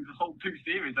Thrones, the whole 2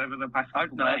 series over the past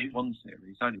couple days. Only one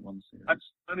series. Only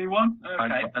one?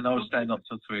 Okay. And I was staying up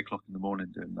till 3 o'clock in the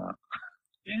morning doing that.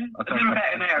 Yeah, they're a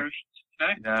better marriage, you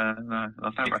know? Yeah, no, I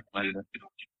don't recommend it.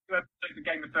 2 episodes of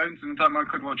Game of Thrones, and the time I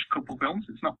could watch a couple films.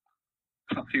 It's not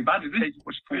too bad, is it?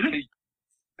 Watch 40.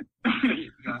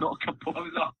 Not a couple. I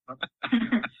was off.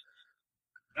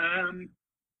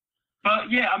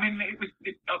 But yeah, I mean,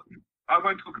 I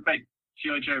won't talk about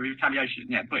G.I. Joe Retaliation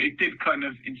yet, but it did kind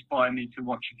of inspire me to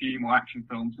watch a few more action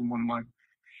films, and one of my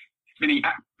many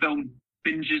film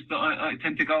binges that I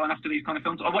tend to go on after these kind of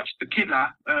films. I watched The Killer,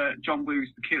 John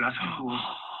Woo's The Killer. Oh,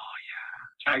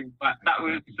 yeah. That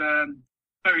was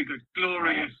very good.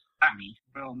 Glorious action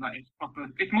film. That is proper.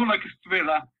 It's more like a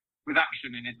thriller with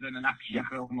action in it than an action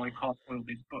film like Hard Boiled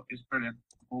is, but it's brilliant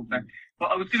all day.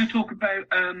 But I was going to talk about,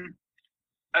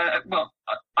 I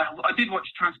did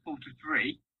watch Transporter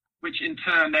 3, which in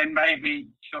turn then made me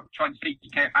try and seek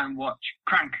out and watch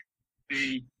Crank,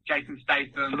 the Jason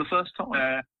Statham. For the first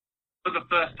time? For the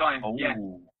first time, yeah.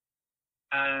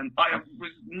 I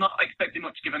was not expecting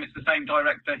much, given it's the same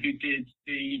director who did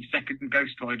the second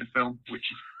Ghost Rider film,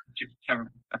 which is just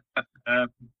terrible.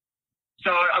 So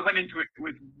I went into it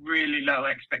with really low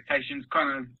expectations,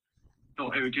 kind of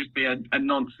thought it would just be a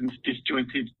nonsense,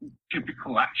 disjointed,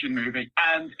 typical action movie.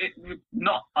 And it was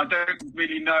not. I don't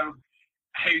really know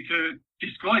how to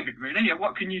describe it, really.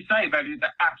 What can you say about it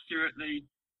that accurately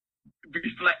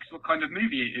reflects what kind of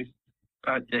movie it is?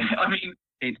 I mean,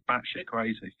 it's batshit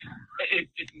crazy.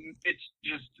 It's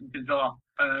just bizarre.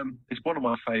 It's one of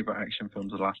my favourite action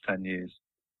films of the last 10 years.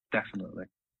 Definitely.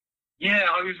 Yeah,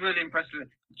 I was really impressed with it.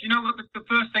 Do you know what the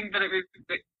first thing that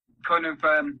it kind of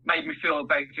made me feel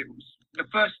about it was the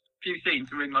first few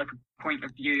scenes are in like a point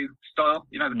of view style.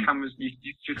 You know, the camera's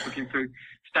just looking through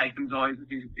Statham's eyes as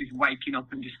he's waking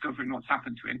up and discovering what's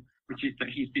happened to him, which is that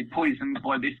he's been poisoned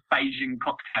by this Beijing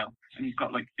cocktail and he's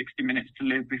got like 60 minutes to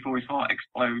live before his heart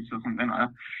explodes or something like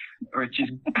that. Which is,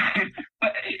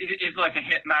 but it's like a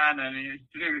hitman and it's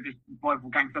to do with this rival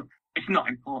gangster. It's not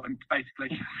important,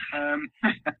 basically.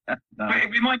 But it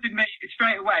reminded me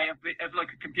straight away of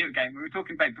like a computer game. We were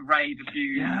talking about the Raid a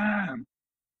few,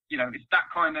 it's that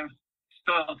kind of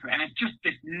style to it, and it's just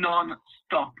this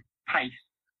non-stop pace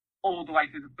all the way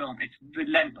through the film. It's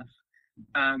relentless.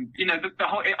 The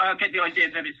whole. I get the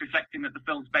idea that it's reflecting that the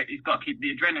film's about he's got to keep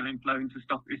the adrenaline flowing to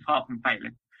stop his heart from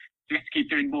failing. So he has to keep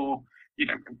doing more,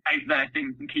 out there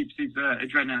things and keeps his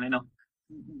adrenaline up.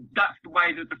 That's the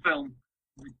way that the film.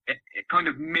 It kind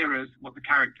of mirrors what the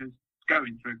character's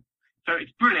going through. So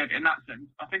it's brilliant in that sense.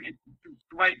 I think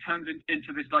the way it turns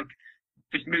into this like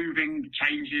this moving,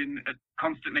 changing,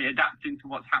 constantly adapting to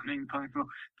what's happening kind of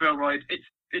thrill ride.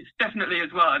 It's definitely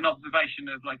as well an observation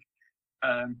of like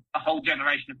a whole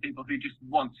generation of people who just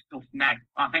want stuff now.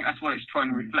 I think that's what it's trying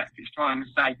to reflect. It's trying to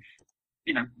say,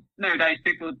 nowadays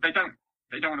people they don't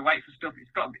want to wait for stuff.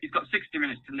 He's got 60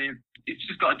 minutes to live. He's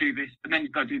just got to do this, and then he's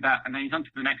got to do that, and then he's on to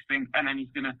the next thing, and then he's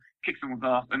going to kick someone's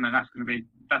ass, and then that's the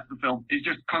film. It's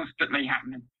just constantly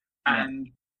happening. Yeah.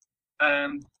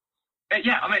 And,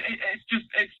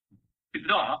 it's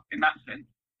bizarre in that sense.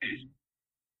 It's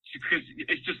because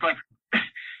it's just like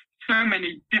so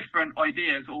many different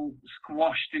ideas all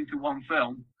squashed into one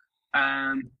film.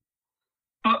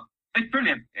 But it's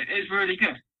brilliant. It is really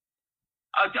good.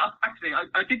 I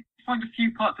did find a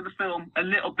few parts of the film a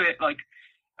little bit like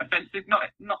offensive.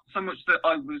 Not so much that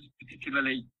I was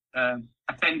particularly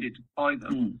offended by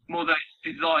them. More that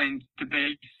it's designed to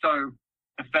be so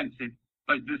offensive.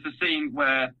 Like there's a scene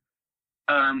where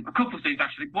a couple of scenes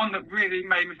actually. One that really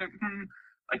made me think,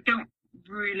 I don't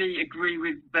really agree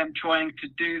with them trying to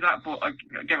do that, but I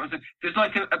get what I'm saying. There's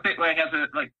like a bit where he has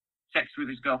sex with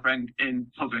his girlfriend in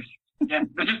public. Yeah,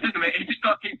 but just isn't it? He just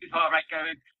got to keep his heart rate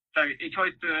going. So he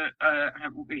tries to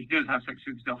he does have sex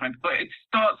with his girlfriend, but it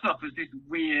starts off as this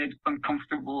weird,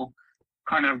 uncomfortable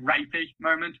kind of rapey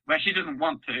moment where she doesn't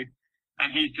want to,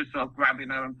 and he's just sort of grabbing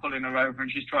her and pulling her over,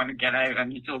 and she's trying to get out,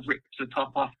 and he sort of rips the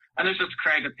top off, and there's just a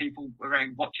crowd of people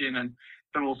around watching, and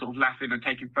they're all sort of laughing and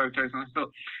taking photos, and I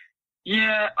thought,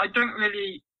 yeah, I don't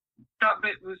really. That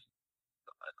bit was,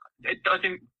 I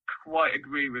didn't quite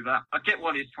agree with that. I get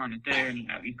what he's trying to do, and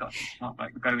he's got his heart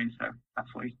rate going, so that's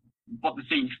what the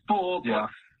scene's for. But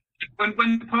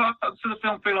when parts of the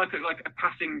film feel like a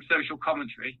passing social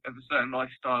commentary of a certain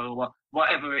lifestyle or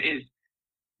whatever it is,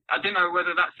 I don't know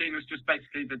whether that scene was just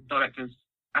basically the directors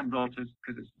and writers,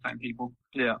 because it's the same people.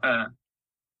 Yeah.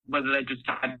 Whether they just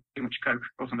had too much coke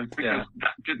or something, because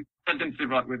that didn't sit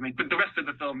right with me. But the rest of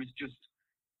the film is just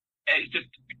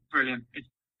brilliant.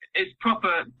 It's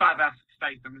proper badass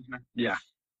Statham, isn't it? Yeah.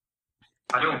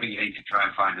 I don't think you need to try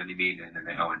and find any meaning in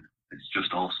it, Owen. It's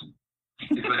just awesome.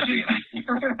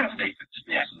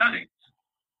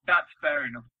 That's fair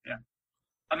enough, yeah.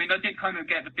 I mean, I did kind of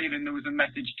get the feeling there was a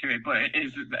message to it, but it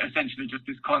is essentially just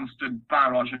this constant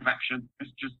barrage of action.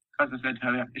 It's just, as I said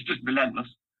earlier, it's just relentless.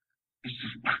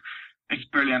 It's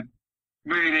brilliant.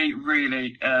 Really,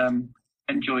 really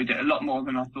enjoyed it a lot more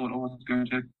than I thought I was going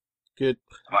to. Good.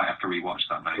 I might have to rewatch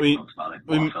that now.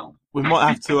 We might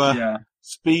have to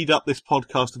speed up this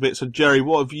podcast a bit. So, Jerry,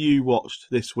 what have you watched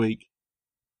this week?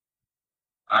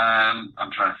 I'm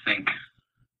trying to think.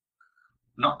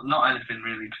 Not anything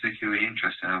really particularly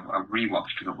interesting. I've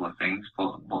rewatched a couple of things,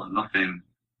 but nothing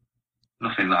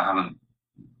that I haven't,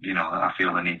 that I feel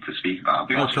I need to speak about. I've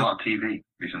been watching a lot of TV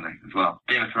recently as well.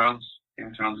 Game of Thrones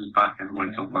is back.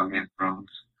 Everybody talks about Game of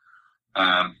Thrones.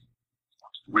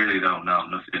 Really though, no,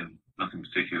 nothing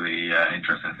particularly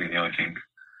interesting. I think the only thing,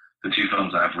 the two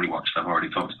films that I've rewatched, I've already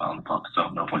talked about on the pod, so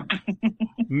no point.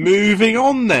 Moving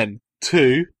on then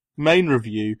to main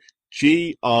review,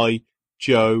 G.I.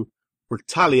 Joe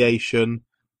Retaliation,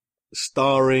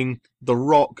 starring The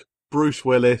Rock, Bruce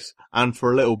Willis, and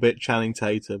for a little bit Channing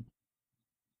Tatum.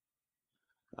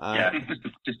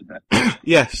 Just a bit.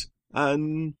 Yes.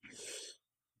 James,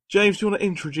 do you want to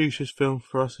introduce this film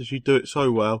for us as you do it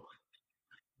so well?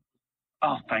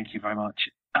 Oh, thank you very much.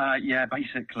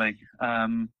 Basically,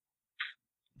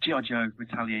 G.I. Joe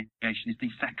Retaliation is the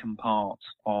second part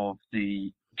of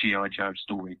the G.I. Joe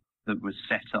story that was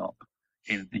set up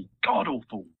in the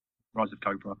god-awful Rise of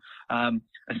Cobra.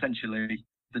 Essentially,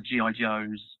 the G.I.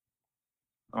 Joes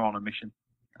are on a mission,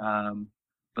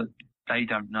 but they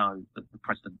don't know that the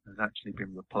president has actually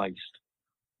been replaced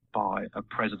by a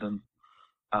president,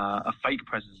 a fake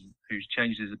president who's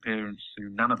changed his appearance to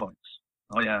nanobites.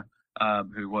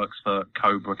 Who works for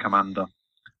Cobra Commander,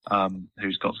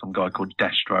 who's got some guy called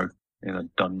Destro in a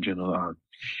dungeon.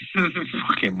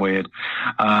 Fucking weird.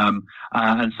 And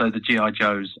so the G.I.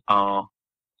 Joes are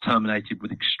terminated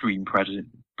with extreme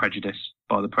prejudice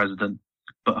by the president,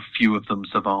 but a few of them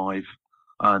survive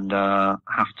and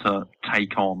have to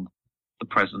take on the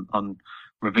president and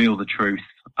reveal the truth.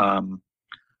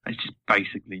 It's just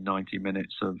basically 90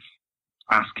 minutes of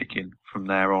ass kicking from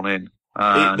there on in.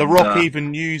 The Rock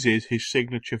even uses his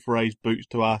signature phrase "boots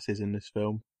to asses" in this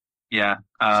film. Yeah,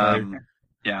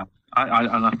 yeah.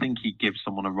 I think he gives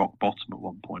someone a rock bottom at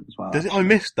one point as well. Does it? I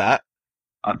missed that.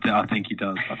 I think he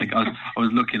does. I think I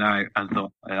was looking out and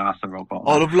thought, that's a rock bottom.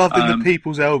 I'd have loved in the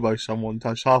people's elbow someone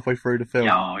touched halfway through the film.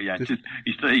 Just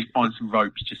he finds some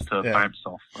ropes just to bounce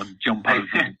off and jump over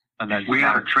them. And then we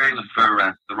had a trailer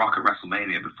for The Rock at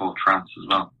WrestleMania before Trance as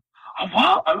well. Oh,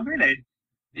 what? Oh, really?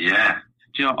 Yeah.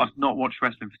 Do you know, I've not watched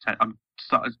wrestling for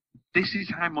 10. This is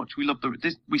how much we love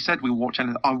we said we'll watch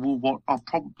anything. I'll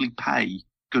probably pay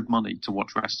good money to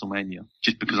watch WrestleMania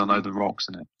just because I know The Rock's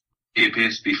in it. He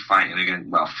appears to be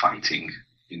fighting,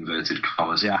 inverted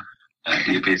commas. Yeah.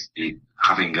 He appears to be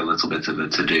having a little bit of a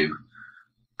to-do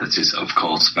that is, of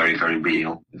course, very, very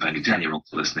real. If any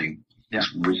 10-year-olds are listening,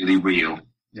 it's really real.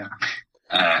 Yeah.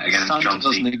 Against Santa John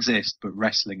doesn't Cena. exist, but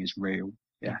wrestling is real.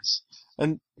 Yes.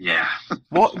 And yeah.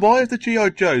 Why have the G.I.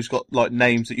 Joes got like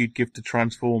names that you'd give to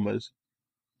Transformers?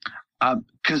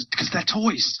 Because they're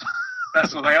toys.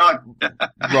 That's what they are.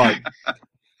 Right.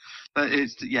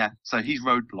 So he's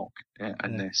Roadblock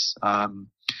in this.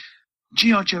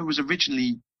 G.I. Joe was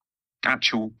originally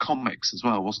actual comics as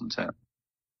well, wasn't it?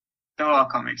 There are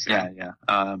comics. Yeah.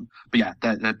 But yeah,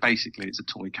 they're basically it's a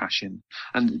toy cash-in,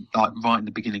 and like right in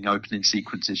the beginning opening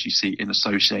sequences, you see in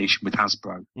association with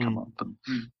Hasbro come up, and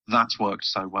that's worked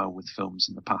so well with films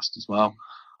in the past as well.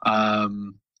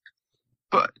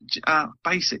 But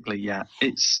basically, yeah,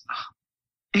 it's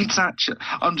actually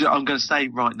I'm going to say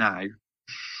right now,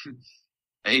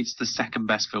 it's the second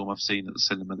best film I've seen at the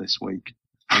cinema this week.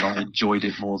 And I enjoyed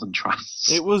it more than Trance.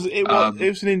 It was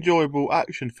an enjoyable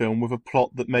action film with a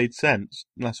plot that made sense.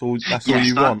 That's all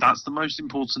you want. That's the most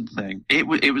important thing. It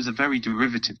was a very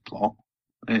derivative plot.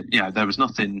 There was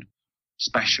nothing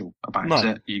special about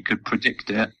it. You could predict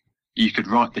it. You could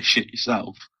write the shit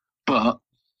yourself. But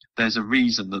there's a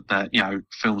reason that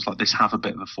films like this have a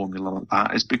bit of a formula like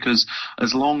that. It's because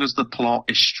as long as the plot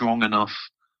is strong enough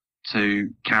to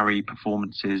carry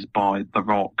performances by The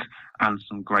Rock and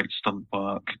some great stunt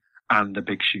work and a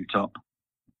big shoot up,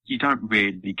 you don't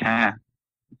really care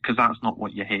because that's not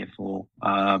what you're here for.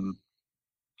 What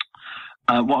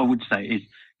I would say is,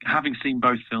 having seen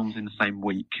both films in the same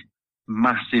week, the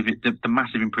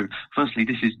massive improvement. Firstly,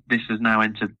 this has now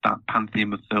entered that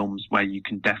pantheon of films where you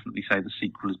can definitely say the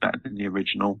sequel is better than the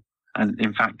original, and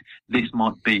in fact, this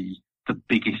might be the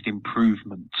biggest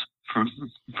improvement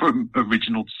from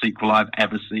original to sequel I've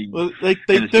ever seen. Well, they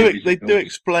do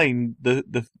explain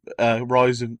the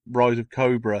rise of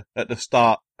Cobra at the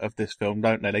start of this film,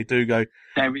 don't they? They do go.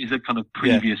 There is a kind of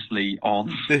previously on.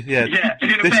 In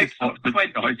effect, 20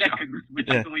 seconds, which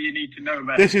is all you need to know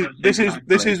about. This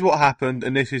is what happened,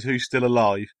 and this is who's still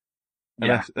alive.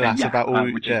 And that's about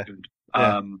all. Which is good.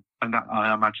 And that,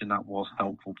 I imagine that was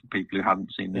helpful for people who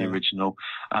hadn't seen the original.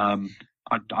 I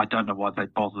don't know why they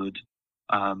bothered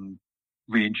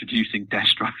reintroducing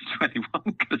Deathstroke to anyone,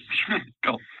 because he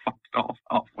got fucked off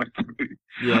halfway through.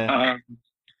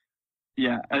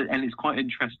 And it's quite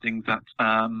interesting that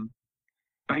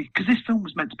because this film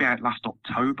was meant to be out last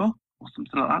October or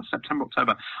something like that, September,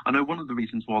 October. I know one of the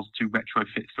reasons was to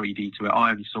retrofit 3D to it. I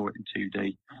only saw it in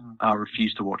 2D. I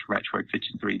refused to watch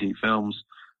retrofitted 3D films.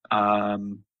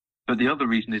 But the other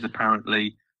reason is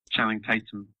apparently Channing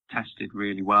Tatum tested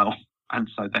really well, and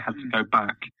so they had to go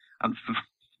back and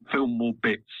film more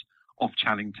bits of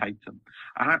Channing Tatum.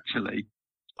 And actually,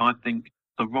 I think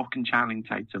The Rock and Channing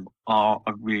Tatum are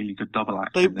a really good double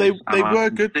act. They were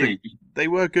good. They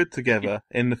were good together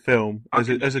in the film as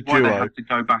a duo. They had to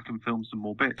go back and film some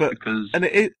more bits because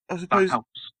that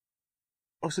helps.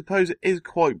 I suppose it is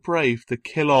quite brave to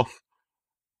kill off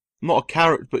not a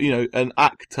character, but an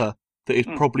actor that is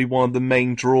probably one of the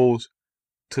main draws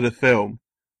to the film,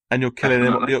 and you're killing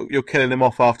him. You're killing him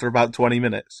off after about 20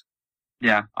 minutes.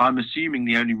 Yeah, I'm assuming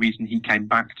the only reason he came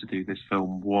back to do this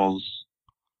film was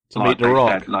to meet The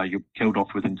Rock. Said, you're killed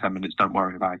off within 10 minutes. Don't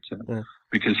worry about it,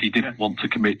 because he didn't want to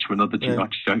commit to another G.I.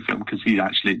 Joe film because his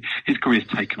career's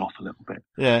taken off a little bit.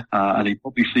 Yeah, and he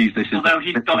probably sees this. Although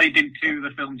he died in 2 of the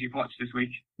films you've watched this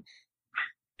week.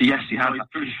 Yes, he has.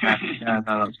 No,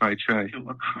 that's very true.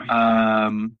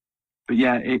 But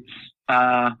yeah, it's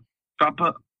and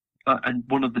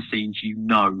one of the scenes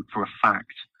for a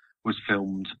fact was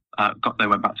filmed. They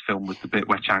went back to film was the bit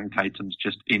where Channing Tatum's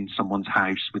just in someone's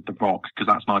house with The Rock, because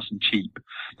that's nice and cheap.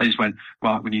 They just went,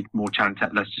 right, we need more Channing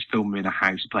Tatum. Let's just film him in a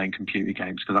house playing computer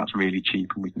games because that's really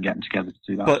cheap and we can get them together to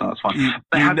do that. So that's fine.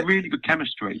 They had really good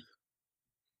chemistry.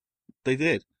 They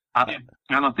did. And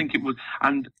I think it was,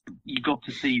 and you got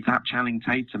to see that Channing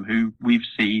Tatum who we've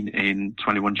seen in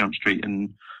 21 Jump Street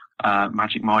and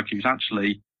Magic Mike, who's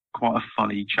actually quite a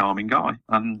funny, charming guy,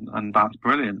 and that's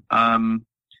brilliant.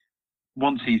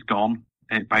 Once he's gone,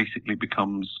 it basically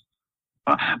becomes.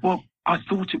 I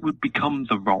thought it would become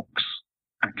The Rock's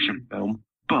action film,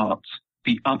 but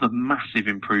the other massive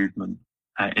improvement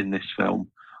in this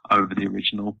film over the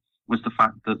original was the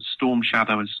fact that Storm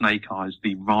Shadow and Snake Eyes,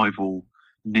 the rival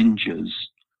ninjas,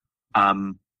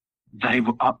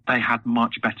 they had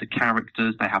much better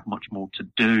characters. They had much more to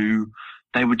do.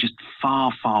 They were just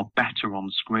far, far better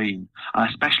on screen,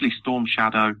 especially Storm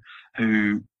Shadow,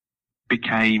 who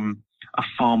became a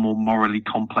far more morally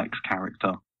complex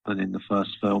character than in the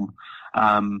first film.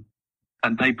 And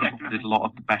they provided a lot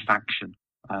of the best action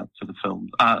for the film.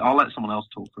 I'll let someone else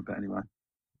talk for a bit anyway.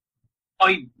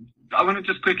 I want to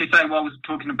just quickly say, while I was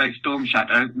talking about Storm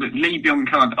Shadow, that Lee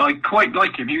Byung-hun, I quite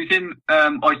like him. He was in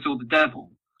I Saw the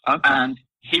Devil, and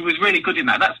he was really good in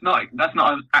that. That's not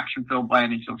an action film by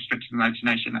any sort of stretch of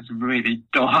imagination. That's a really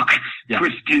dark,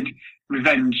 twisted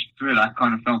revenge thriller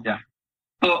kind of film. Yeah.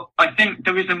 But I think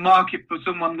there is a market for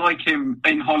someone like him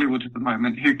in Hollywood at the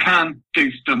moment who can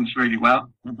do stunts really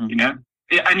well,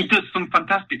 and he does some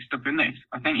fantastic stuff in this.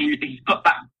 I think he's got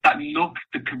that look,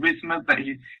 the charisma that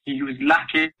he was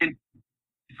lacking in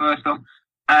the first film.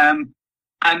 And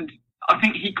I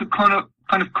think he could kind of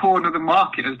corner the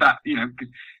market as that, because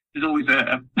there's always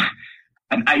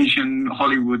an Asian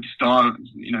Hollywood star, at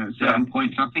certain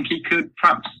points. And I think he could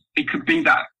be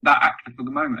that actor for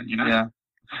the moment, Yeah.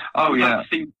 Oh yeah. I'd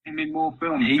see him in more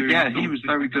films. He was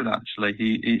very good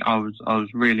actually. I was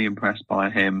really impressed by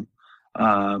him.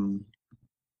 I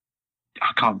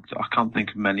can't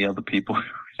think of many other people.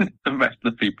 The rest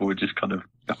of the people were just kind of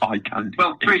eye candy.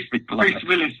 Well, Bruce Willis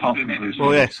is in it.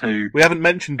 Well, yes. We haven't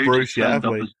mentioned Bruce yet, have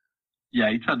we?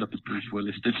 He turned up as Bruce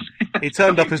Willis, didn't he? He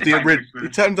turned up as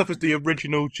the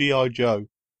original G.I. Joe.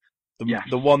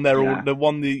 The one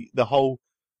the whole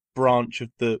branch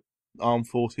of the armed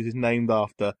forces is named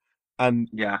after, and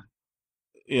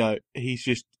he's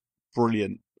just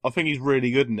brilliant. I think he's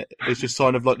really good in it. It's just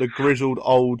kind of like the grizzled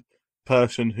old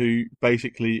person who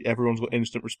basically everyone's got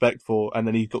instant respect for, and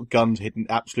then he's got guns hidden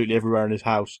absolutely everywhere in his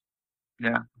house. He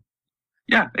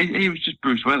was just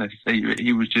Bruce Willis.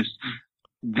 He was just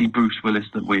the Bruce Willis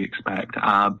that we expect,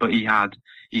 but he had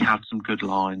some good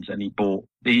lines, and he brought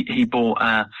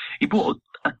a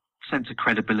sense of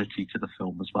credibility to the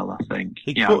film as well. I think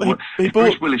if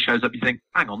Bruce Willis shows up, you think,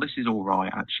 hang on, this is all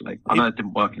right actually. I know it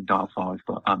didn't work in Dark 5,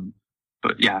 but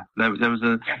yeah, there was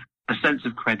a sense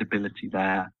of credibility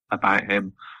there about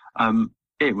him.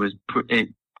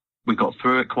 We got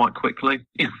through it quite quickly.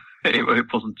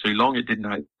 It wasn't too long. It didn't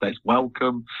know its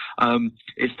welcome.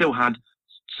 It still had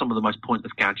some of the most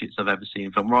pointless gadgets I've ever seen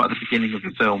in film. Right at the beginning of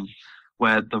the film,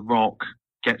 where The Rock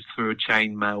gets through a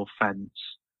chainmail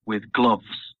fence with gloves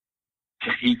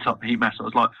to heat metal.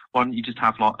 It's like, why don't you just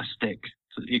have like a stick?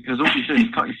 Because all you do is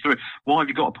cut you through. Why have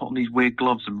you got to put on these weird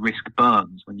gloves and risk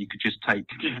burns when you could just take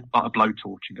like a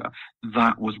blowtorch and go?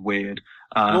 That was weird.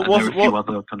 Why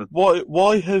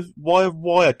have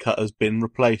wire cutters been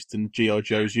replaced in G.I.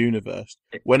 Joe's universe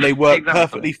when they work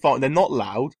perfectly fine? They're not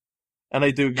loud, and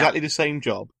they do exactly the same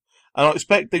job. And I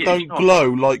expect they don't glow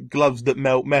like gloves that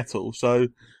melt metal. So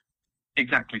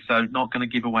exactly. So not going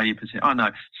to give away your position. I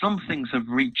know some things have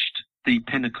reached the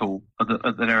pinnacle of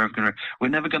the era of going. We're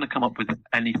never going to come up with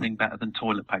anything better than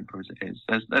toilet paper as it is.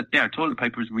 Toilet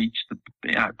paper has reached the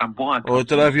and wire. Well, I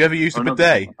don't know. Have you ever used a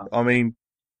bidet? I mean,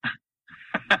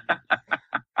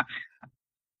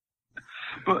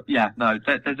 but yeah, no.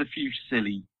 There's a few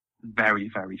silly, very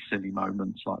very silly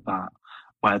moments like that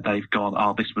where they've gone,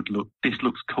 oh, this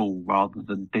looks cool rather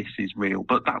than this is real.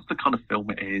 But that's the kind of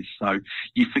film it is, so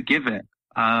you forgive it.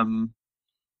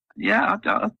 Yeah,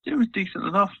 it was decent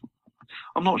enough.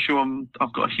 I'm not sure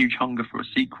I've got a huge hunger for a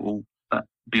sequel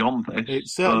beyond this.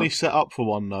 It's certainly set up for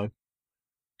one, though.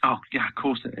 Oh, yeah, of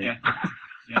course it is.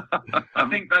 Yeah. I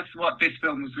think that's what this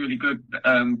film was really good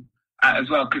at as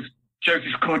well, because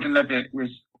Joseph Gordon-Levitt was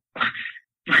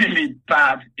really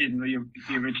bad in the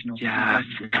original. Yeah.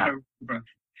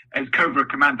 As Cobra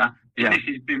Commander. Yeah. This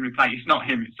has been replaced. It's not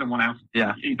him, it's someone else.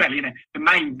 Yeah. He's barely in it. The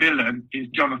main villain is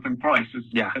Jonathan Pryce as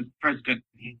president,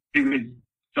 who is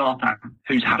Zartan.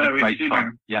 Who's having great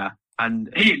fun. Yeah. And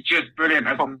he's just brilliant.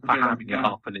 Having it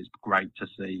up, and it's great to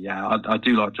see. Yeah, I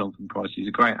do like Jonathan Pryce. He's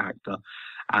a great actor,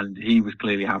 and he was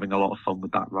clearly having a lot of fun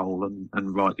with that role,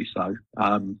 and rightly so.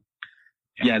 I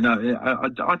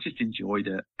just enjoyed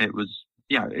it. It was,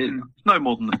 it's no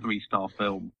more than a 3-star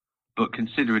film, but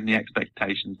considering the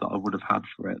expectations that I would have had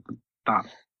for it,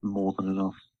 that's more than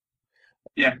enough.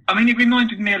 Yeah, I mean, it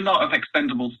reminded me a lot of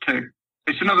Expendables 2.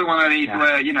 It's another one of these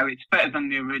where, it's better than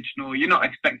the original. You're not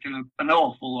expecting an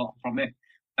awful lot from it.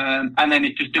 And then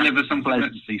it just delivers something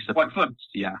that's quite fun.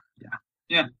 Yeah.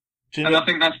 And I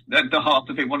think that's at the heart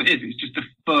of it, what it is. It's just a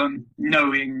fun,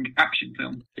 knowing action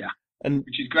film. Yeah.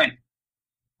 Which is great.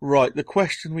 Right, the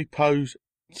question we pose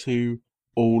to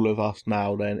all of us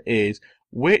now then is,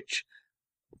 which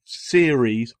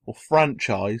series or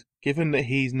franchise, given that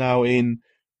he's now in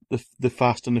the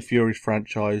Fast and the Furious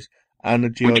franchise, and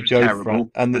the G.I. Joe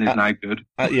and is now good.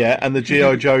 And the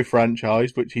G.I. Joe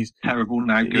franchise, which he's terrible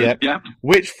now good. Yeah.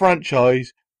 Which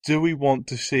franchise do we want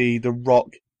to see The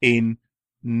Rock in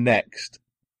next?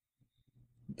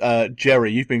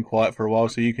 Jerry, you've been quiet for a while,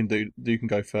 so you can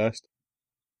go first.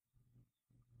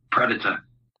 Predator.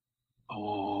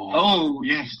 Oh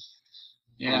yes.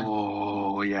 Yeah.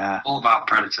 Oh yeah. All about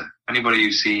Predator. Anybody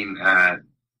who's seen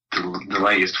the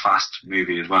latest Fast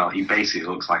movie as well, he basically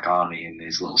looks like Arnie in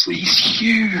his little sleeves. He's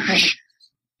huge.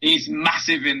 He's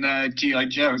massive in G.I.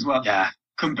 Joe as well. Yeah.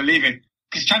 Couldn't believe it.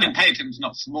 Because Channing Tatum's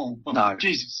not small. But no.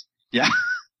 Jesus. Yeah.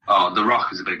 Oh, The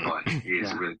Rock is a big boy. He is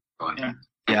a really big boy.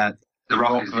 Yeah. The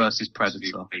Rock versus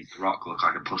Predator. Make The Rock look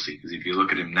like a pussy, because if you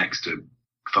look at him next to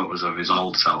photos of his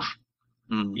old self,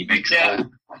 he makes the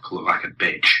Rock look like a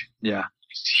bitch. Yeah.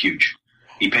 He's huge.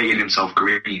 He painted himself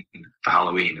green for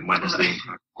Halloween and went as the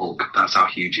Hulk. That's how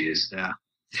huge he is. Yeah.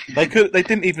 They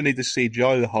didn't even need to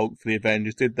CGI the Hulk for the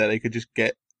Avengers, did they? They could just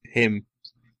get him.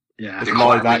 Yeah. They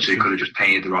could have just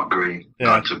painted the Rock green.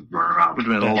 Yeah. To run around. Would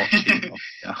have been a lot.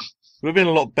 Yeah. Would have been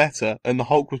a lot better, and the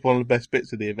Hulk was one of the best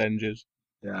bits of the Avengers.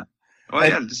 Yeah.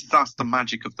 Well, that's the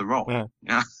magic of the Rock.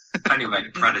 Yeah. Anyway,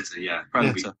 Predator. Yeah.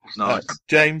 Predator. Nice.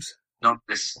 James. None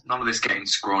of this getting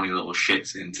scrawny little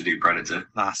shits in to do Predator.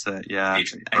 That's it, yeah.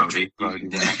 Brody.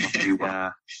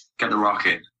 Yeah. Get the Rock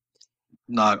in.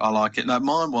 No, I like it. No,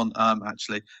 my one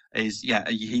actually is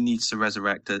he needs to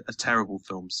resurrect a terrible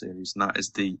film series, and that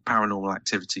is the Paranormal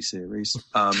Activity series.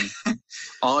 My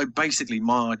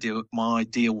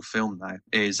ideal film now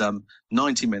is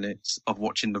 90 minutes of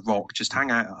watching The Rock just hang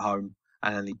out at home,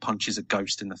 and then he punches a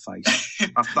ghost in the face.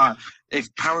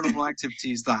 If Paranormal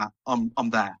Activity is that, I'm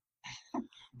there.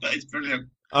 That is brilliant.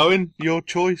 Owen, your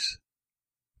choice?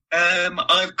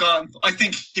 I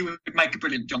think he would make a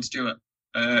brilliant Jon Stewart,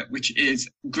 which is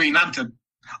Green Lantern.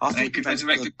 I think he was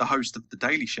the host of The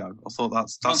Daily Show. I thought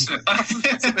that's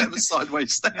a bit of a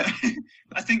sideways step.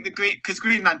 I think because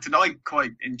Green Lantern, I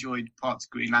quite enjoyed parts of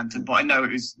Green Lantern, but I know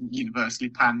it was universally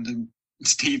panned, and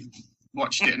Steve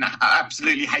watched it and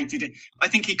absolutely hated it. I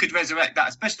think he could resurrect that,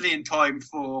 especially in time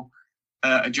for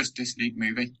a Justice League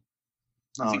movie.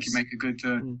 Nice. I think he'd make a good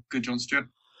Jon Stewart.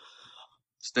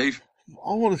 Steve?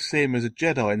 I want to see him as a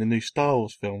Jedi in the new Star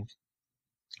Wars films.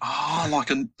 Oh,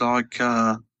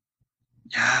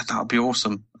 yeah, that would be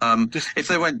awesome. If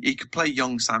they went, he could play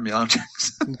young Samuel L.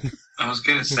 Jackson. I was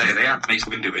going to say, they had Mace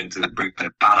Windu in to bring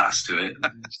their badass to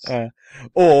it.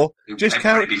 Or just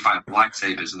everybody be fighting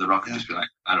lightsabers, and The Rock would just be like,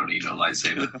 I don't need no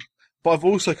lightsaber. But I've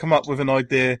also come up with an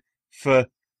idea for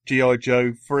G.I.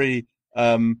 Joe 3,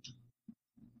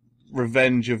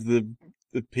 revenge of the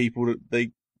people that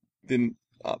they didn't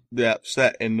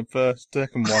upset in the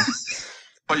second one.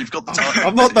 Well, you've got the title.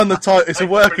 I've not done the title.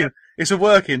 It's a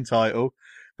working title.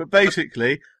 But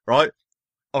basically, right,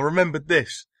 I remembered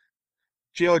this.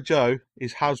 G.I. Joe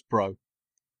is Hasbro.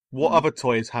 What other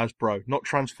toy is Hasbro? Not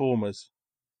Transformers.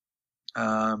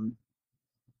 I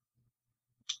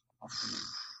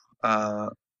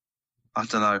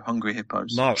don't know. Hungry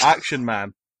Hippos. No, Action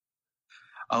Man.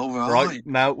 Oh, Right,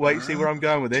 now, wait, see where I'm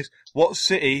going with this. What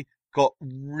city got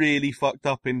really fucked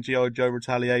up in G.I. Joe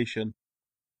Retaliation?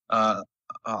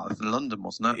 London,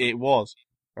 wasn't it? It was,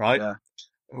 right? Yeah.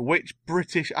 Which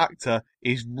British actor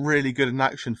is really good in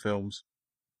action films?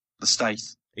 The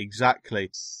Staith. Exactly.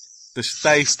 The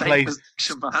Staith plays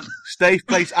Action Man. Staith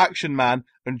plays Action Man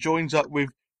and joins up with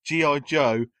G.I.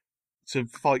 Joe to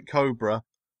fight Cobra.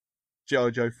 G.I.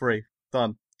 Joe 3.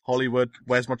 Done. Hollywood,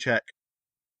 where's my check?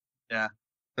 Yeah.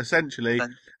 Essentially,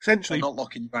 they're not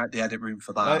locking you out the edit room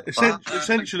for that.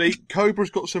 Essentially,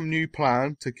 Cobra's got some new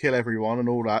plan to kill everyone and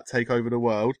all that, take over the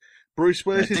world. Bruce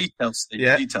Willis is... Details.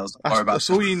 Details. Don't worry about that's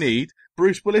all you need.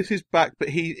 Bruce Willis is back, but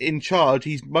he's in charge.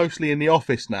 He's mostly in the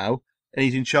office now, and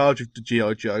he's in charge of the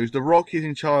G.I. Joes. The Rock is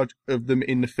in charge of them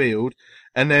in the field,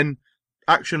 and then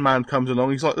Action Man comes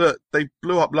along. He's like, look, they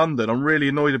blew up London. I'm really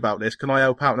annoyed about this. Can I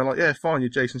help out? And they're like, yeah, fine, you're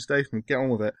Jason Statham. Get on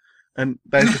with it. And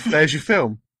there's your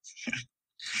film.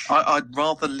 I'd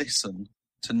rather listen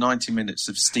to 90 minutes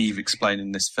of Steve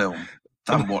explaining this film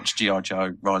than watch G.I.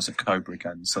 Joe Rise of Cobra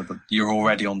again, so that you're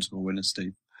already onto a winner,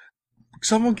 Steve.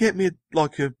 Someone get me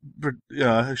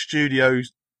a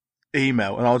studio's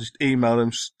email, and I'll just email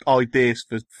them ideas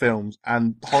for films,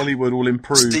 and Hollywood will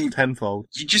improve Steve, tenfold.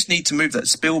 You just need to move that.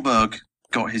 Spielberg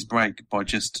got his break by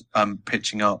just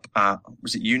pitching up at,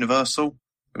 was it Universal?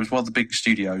 It was one of the big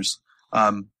studios,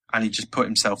 and he just put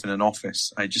himself in an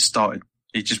office, and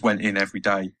he just went in every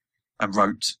day and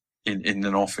wrote in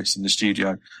an office in the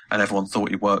studio, and everyone thought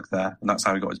he worked there, and that's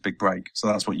how he got his big break. So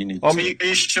that's what you need. Are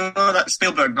you sure that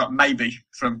Spielberg got maybe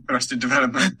from Arrested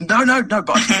Development? No,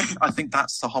 but I think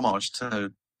that's the homage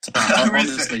to that.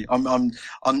 Honestly,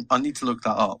 I need to look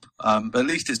that up. But at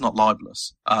least it's not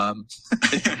libelous.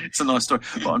 It's a nice story,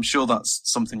 but I'm sure that's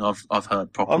something I've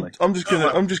heard properly. I'm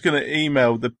just gonna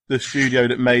email the studio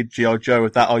that made G.I. Joe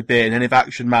with that idea, and then if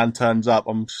Action Man turns up,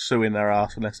 I'm suing their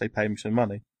ass unless they pay me some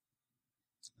money.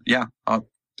 Yeah, I'm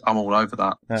all over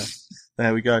that. Yeah.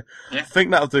 There we go. Yeah. I think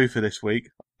that'll do for this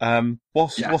week.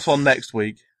 What's on next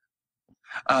week?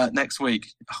 Next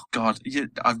week, oh God,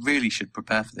 I really should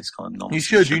prepare for this kind of nonsense. You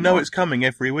should. You know it's coming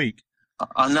every week.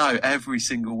 I know, every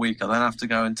single week. I then have to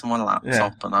go into my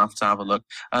laptop and I have to have a look.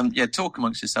 Talk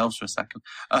amongst yourselves for a second.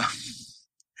 I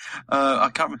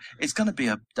can't remember. It's going to be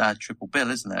a triple bill,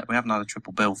 isn't it? We haven't had a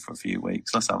triple bill for a few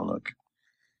weeks. Let's have a look.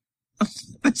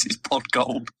 This is pod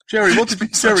gold. Jerry, what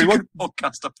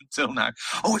podcast up until now?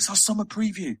 Oh, it's our summer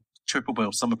preview. Triple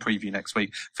bill, summer preview next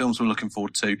week. Films we're looking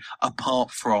forward to, apart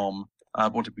from,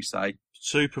 what did we say?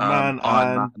 Superman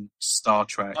Iron Man, Star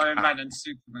Trek. Iron Man and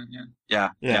Superman, yeah.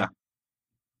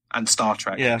 And Star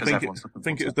Trek. Yeah, I think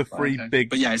it was the three big.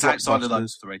 But yeah, it's outside of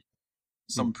those three.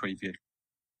 Some preview.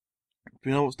 Do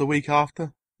you know what's the week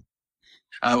after?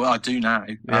 Well, I do now.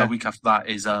 Yeah. Week after that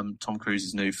is Tom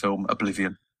Cruise's new film,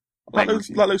 Oblivion. That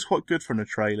looks quite good from the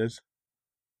trailers.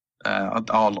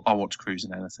 I'll watch Cruise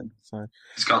in anything. So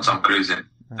it's got Tom Cruise in,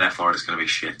 therefore it's going to be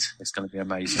shit. It's going to be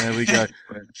amazing. There we go.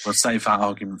 We'll save that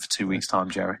argument for 2 weeks' time,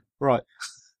 Jerry. Right.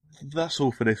 That's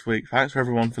all for this week. Thanks for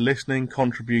everyone for listening,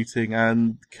 contributing,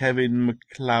 and Kevin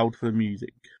MacLeod for the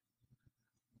music.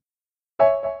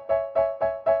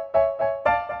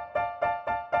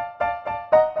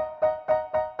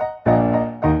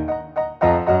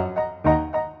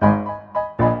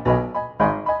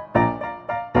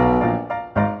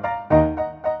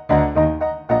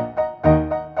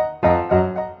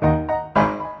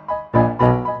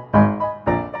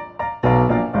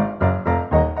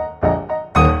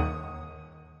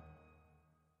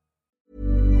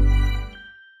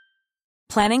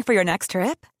 Planning for your next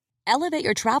trip? Elevate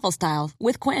your travel style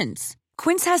with Quince.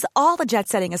 Quince has all the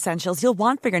jet-setting essentials you'll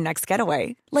want for your next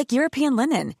getaway, like European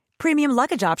linen, premium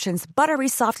luggage options, buttery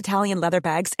soft Italian leather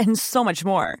bags, and so much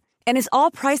more. And is all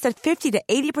priced at 50 to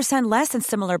 80% less than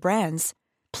similar brands.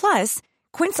 Plus,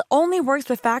 Quince only works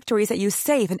with factories that use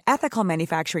safe and ethical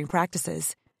manufacturing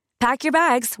practices. Pack your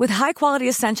bags with high-quality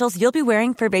essentials you'll be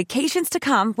wearing for vacations to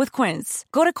come with Quince.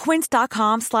 Go to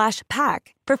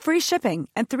quince.com/pack for free shipping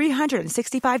and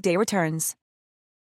 365-day returns.